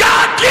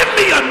 God, give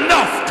me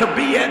enough to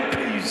be at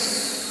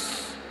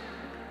peace.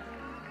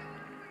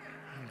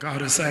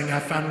 God is saying, I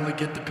finally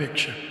get the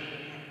picture.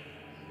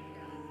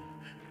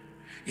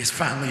 It's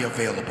finally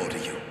available to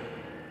you.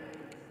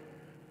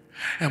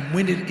 And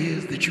when it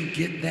is that you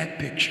get that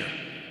picture,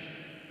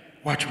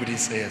 watch what he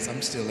says.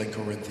 I'm still in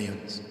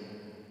Corinthians.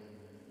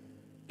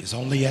 It's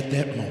only at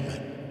that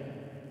moment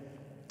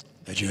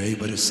that you're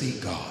able to see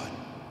God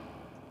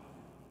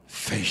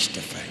face to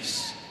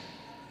face.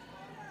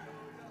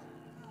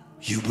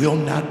 You will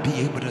not be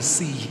able to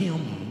see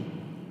him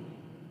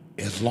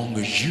as long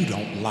as you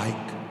don't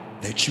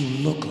like that you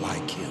look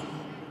like him.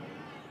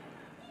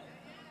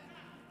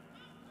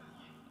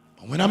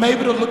 But when I'm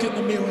able to look in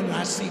the mirror and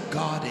I see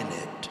God in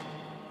it,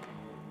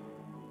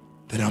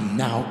 then I'm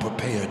now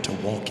prepared to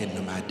walk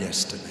into my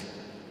destiny.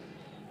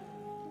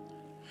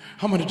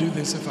 I'm going to do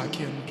this if I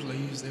can,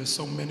 please. There's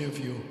so many of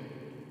you,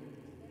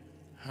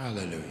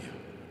 hallelujah,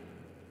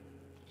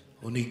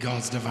 who need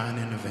God's divine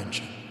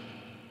intervention.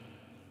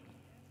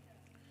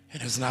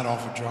 And it's not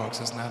off of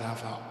drugs, it's not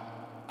off of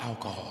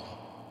alcohol.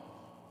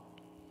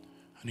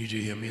 I need you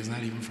to hear me. It's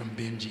not even from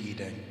binge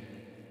eating.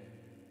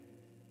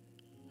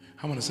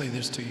 I want to say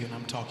this to you, and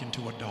I'm talking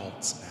to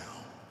adults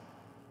now.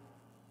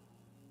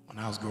 When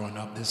I was growing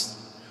up,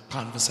 this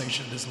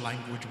conversation, this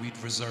language we'd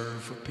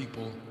reserve for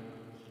people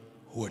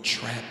who are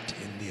trapped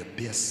in the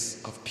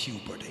abyss of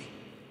puberty.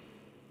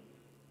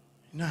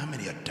 You know how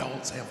many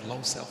adults have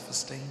low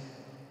self-esteem?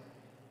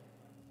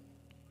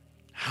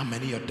 How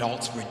many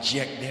adults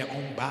reject their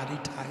own body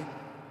type?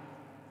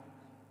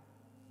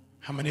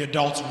 How many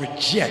adults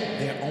reject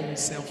their own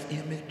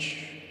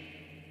self-image?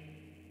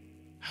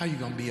 How are you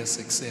going to be a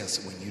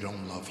success when you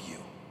don't love you?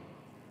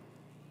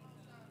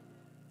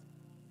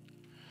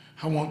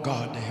 I want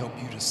God to help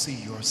you to see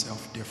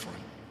yourself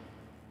different.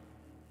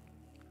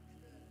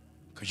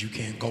 Because you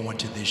can't go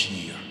into this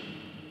year,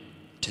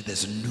 to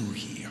this new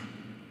year,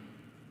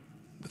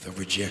 with a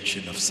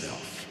rejection of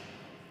self.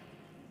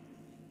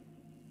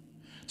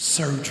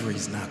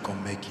 Surgery's not going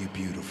to make you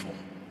beautiful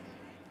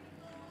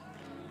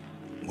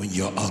when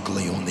you're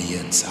ugly on the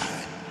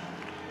inside.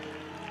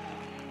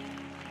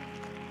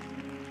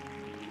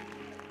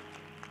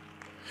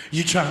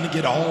 You're trying to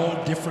get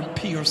all different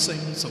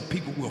piercings so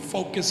people will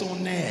focus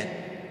on that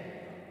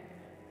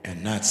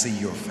and not see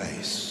your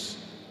face.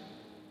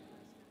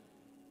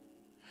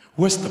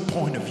 What's the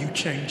point of you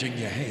changing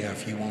your hair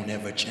if you won't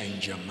ever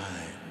change your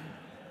mind?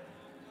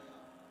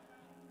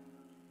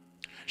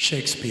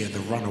 Shakespeare, the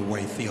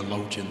runaway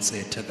theologian,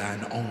 said, "To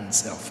thine own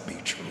self be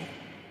true."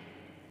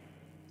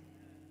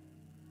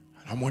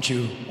 And I want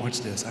you, watch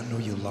this, I know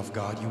you love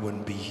God, you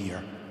wouldn't be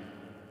here.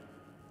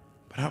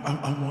 But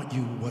I want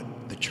you,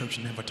 what the church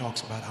never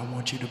talks about, I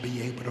want you to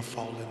be able to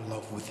fall in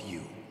love with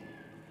you.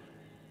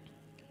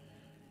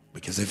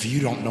 Because if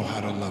you don't know how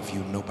to love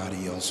you,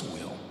 nobody else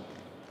will.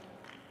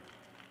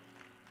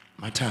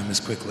 My time is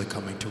quickly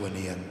coming to an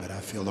end, but I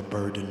feel a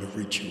burden to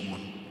reach you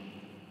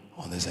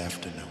on this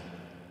afternoon.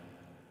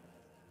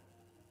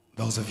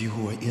 Those of you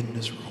who are in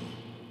this room,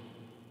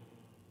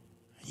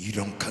 you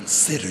don't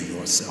consider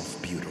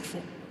yourself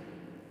beautiful.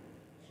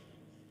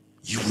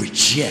 You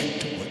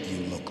reject what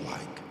you look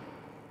like.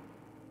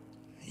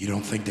 You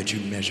don't think that you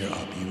measure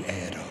up, you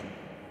add up.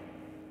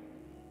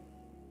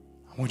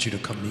 I want you to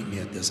come meet me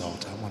at this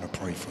altar. I want to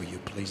pray for you,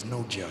 please.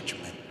 No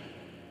judgment.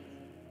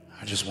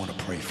 I just want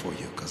to pray for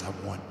you because I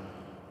want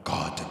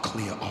God to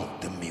clear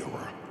out the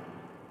mirror.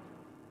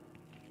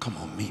 Come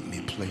on, meet me,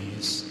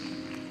 please.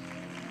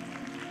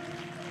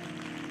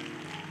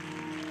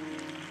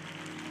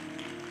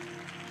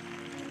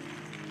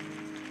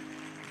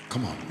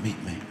 Come on,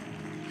 meet me.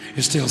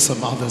 There's still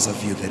some others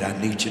of you that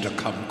I need you to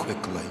come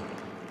quickly.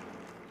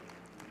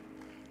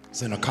 I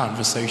was in a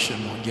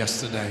conversation on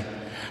yesterday.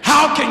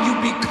 How can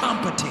you be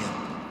competent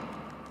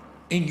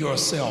in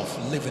yourself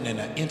living in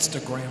an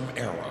Instagram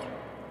era?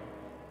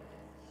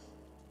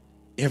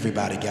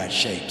 Everybody got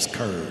shapes,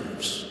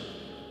 curves.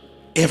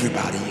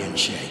 Everybody in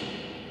shape.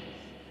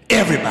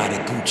 Everybody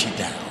Gucci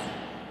down.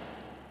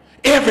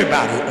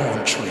 Everybody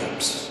on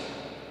trips.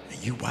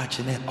 And you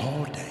watching it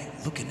all day,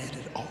 looking at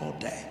it all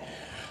day,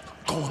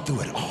 going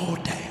through it all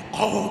day,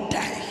 all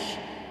day.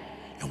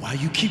 And while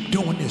you keep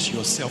doing this,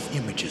 your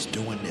self-image is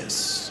doing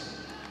this.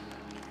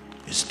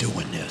 It's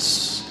doing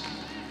this.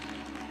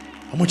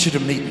 I want you to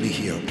meet me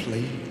here,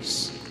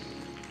 please.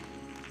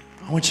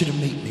 I want you to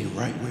meet me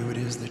right where it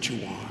is that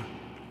you are.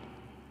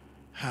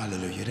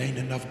 Hallelujah. There ain't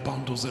enough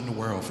bundles in the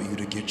world for you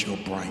to get your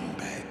brain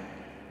back.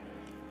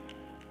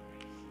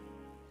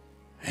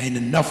 Ain't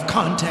enough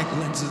contact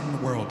lenses in the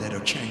world that'll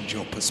change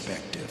your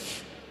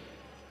perspective.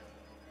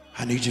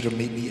 I need you to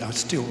meet me. I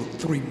still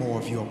 3 more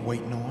of you I'm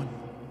waiting on.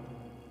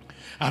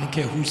 I don't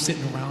care who's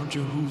sitting around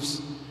you, who's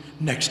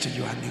next to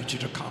you. I need you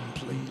to come,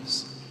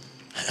 please.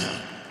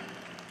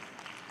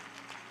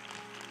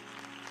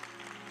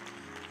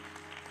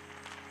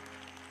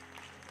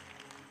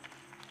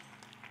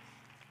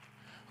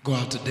 Go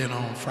out to dinner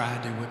on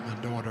Friday with my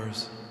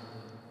daughters.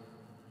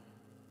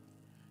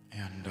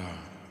 And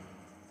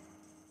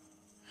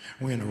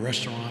we're in a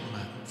restaurant.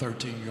 My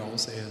 13-year-old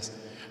says,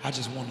 "I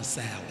just want a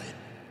salad."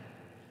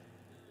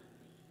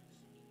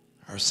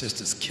 Her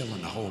sister's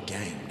killing the whole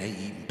game. They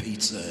eating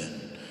pizza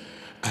and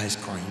ice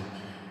cream.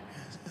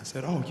 I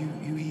said, "Oh,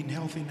 you eating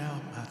healthy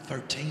now?" My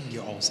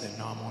 13-year-old said,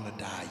 "No, I'm on a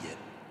diet."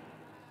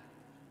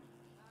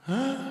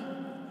 Huh?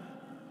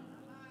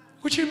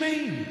 What you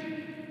mean?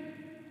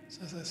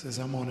 I says,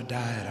 "I'm on a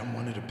diet. I'm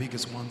one of the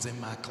biggest ones in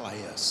my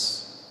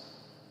class.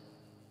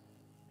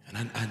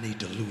 and I need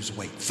to lose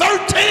weight.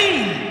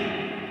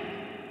 13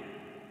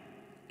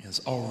 is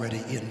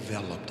already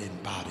enveloped in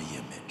body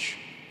image.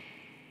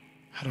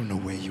 I don't know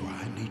where you are.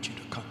 I need you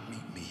to come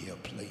meet me here,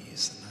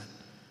 please. And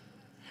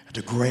I had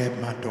to grab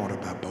my daughter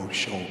by both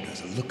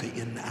shoulders and look her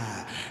in the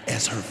eye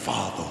as her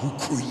father who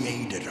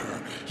created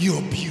her.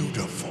 You're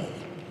beautiful.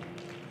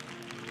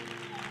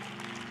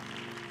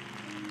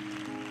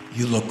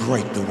 You look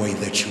great the way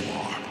that you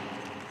are.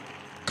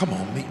 Come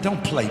on, me.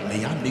 Don't play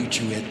me. I need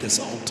you at this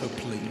altar,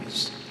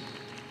 please.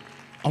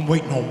 I'm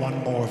waiting on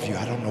one more of you.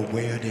 I don't know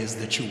where it is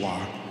that you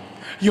are.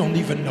 You don't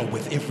even know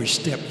with every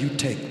step you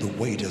take, the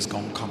weight is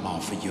going to come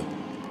off of you.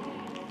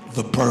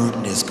 The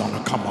burden is going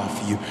to come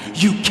off of you.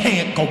 You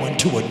can't go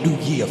into a new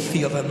year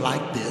feeling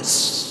like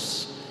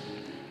this.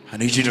 I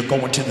need you to go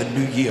into the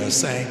new year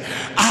saying,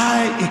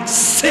 I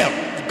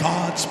accept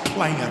God's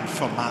plan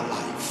for my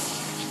life.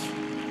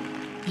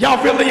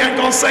 Y'all really ain't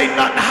gonna say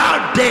nothing.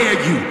 How dare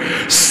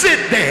you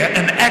sit there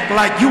and act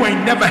like you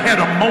ain't never had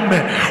a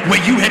moment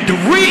where you had to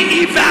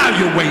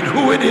reevaluate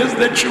who it is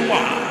that you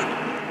are.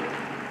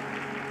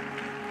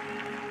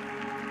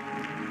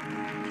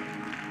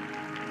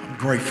 I'm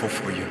grateful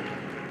for you.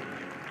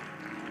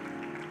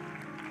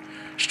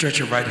 Stretch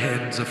your right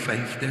hands of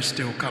faith. They're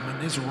still coming.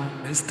 There's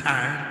room, there's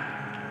time.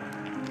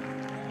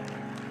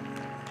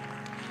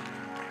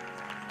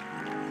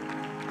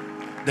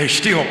 They're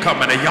still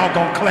coming. Are y'all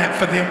gonna clap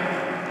for them?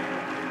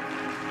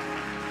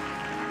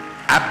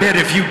 I bet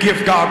if you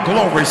give God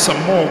glory, some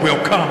more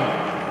will come.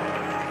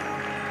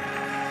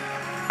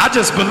 I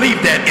just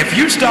believe that if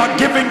you start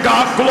giving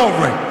God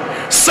glory,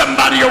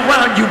 somebody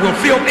around you will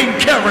feel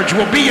encouraged,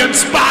 will be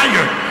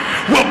inspired,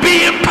 will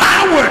be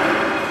empowered.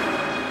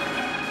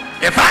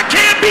 If I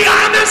can't be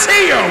honest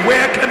here,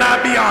 where can I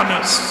be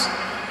honest?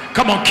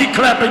 Come on, keep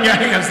clapping your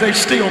hands. They're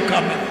still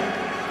coming.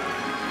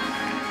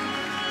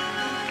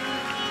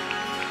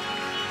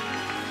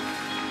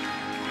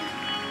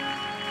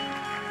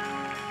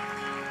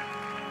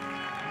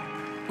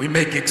 We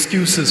make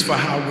excuses for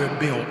how we're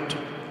built,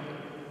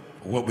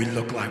 for what we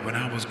look like. When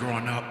I was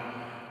growing up,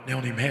 they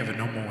don't even have it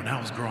no more. When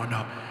I was growing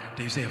up,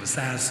 they used to have a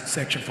size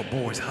section for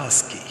boys,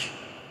 husky.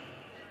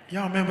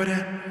 Y'all remember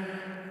that?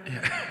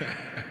 Yeah.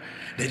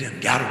 They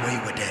didn't got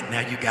away with that. Now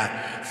you got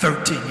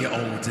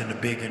 13-year-olds in the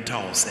big and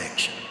tall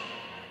section.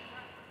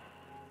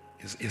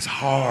 It's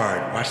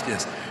hard, watch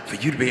this, for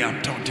you to be,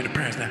 I'm talking to the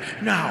parents now,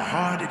 you know how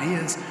hard it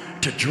is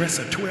to dress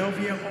a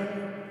 12-year-old?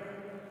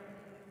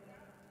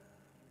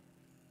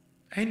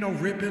 Ain't no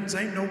ribbons,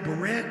 ain't no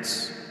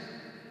barrettes.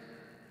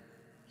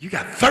 You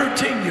got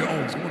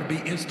 13-year-olds who want to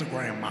be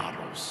Instagram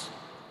models.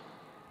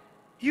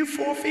 You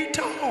 4 feet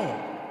tall.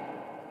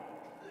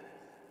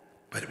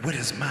 But what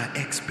is my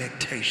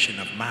expectation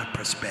of my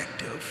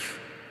perspective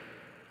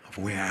of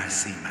where I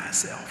see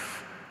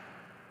myself?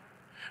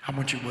 I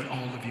want you, with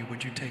all of you,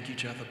 would you take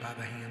each other by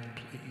the hand,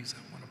 please?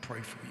 I want to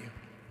pray for you.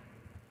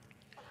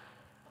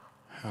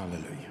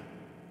 Hallelujah.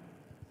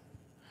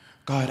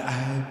 God,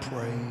 I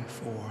pray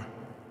for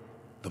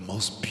the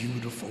most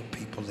beautiful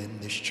people in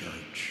this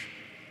church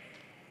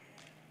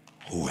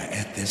who are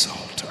at this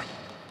altar.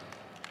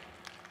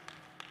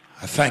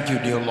 I thank you,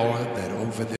 dear Lord, that over this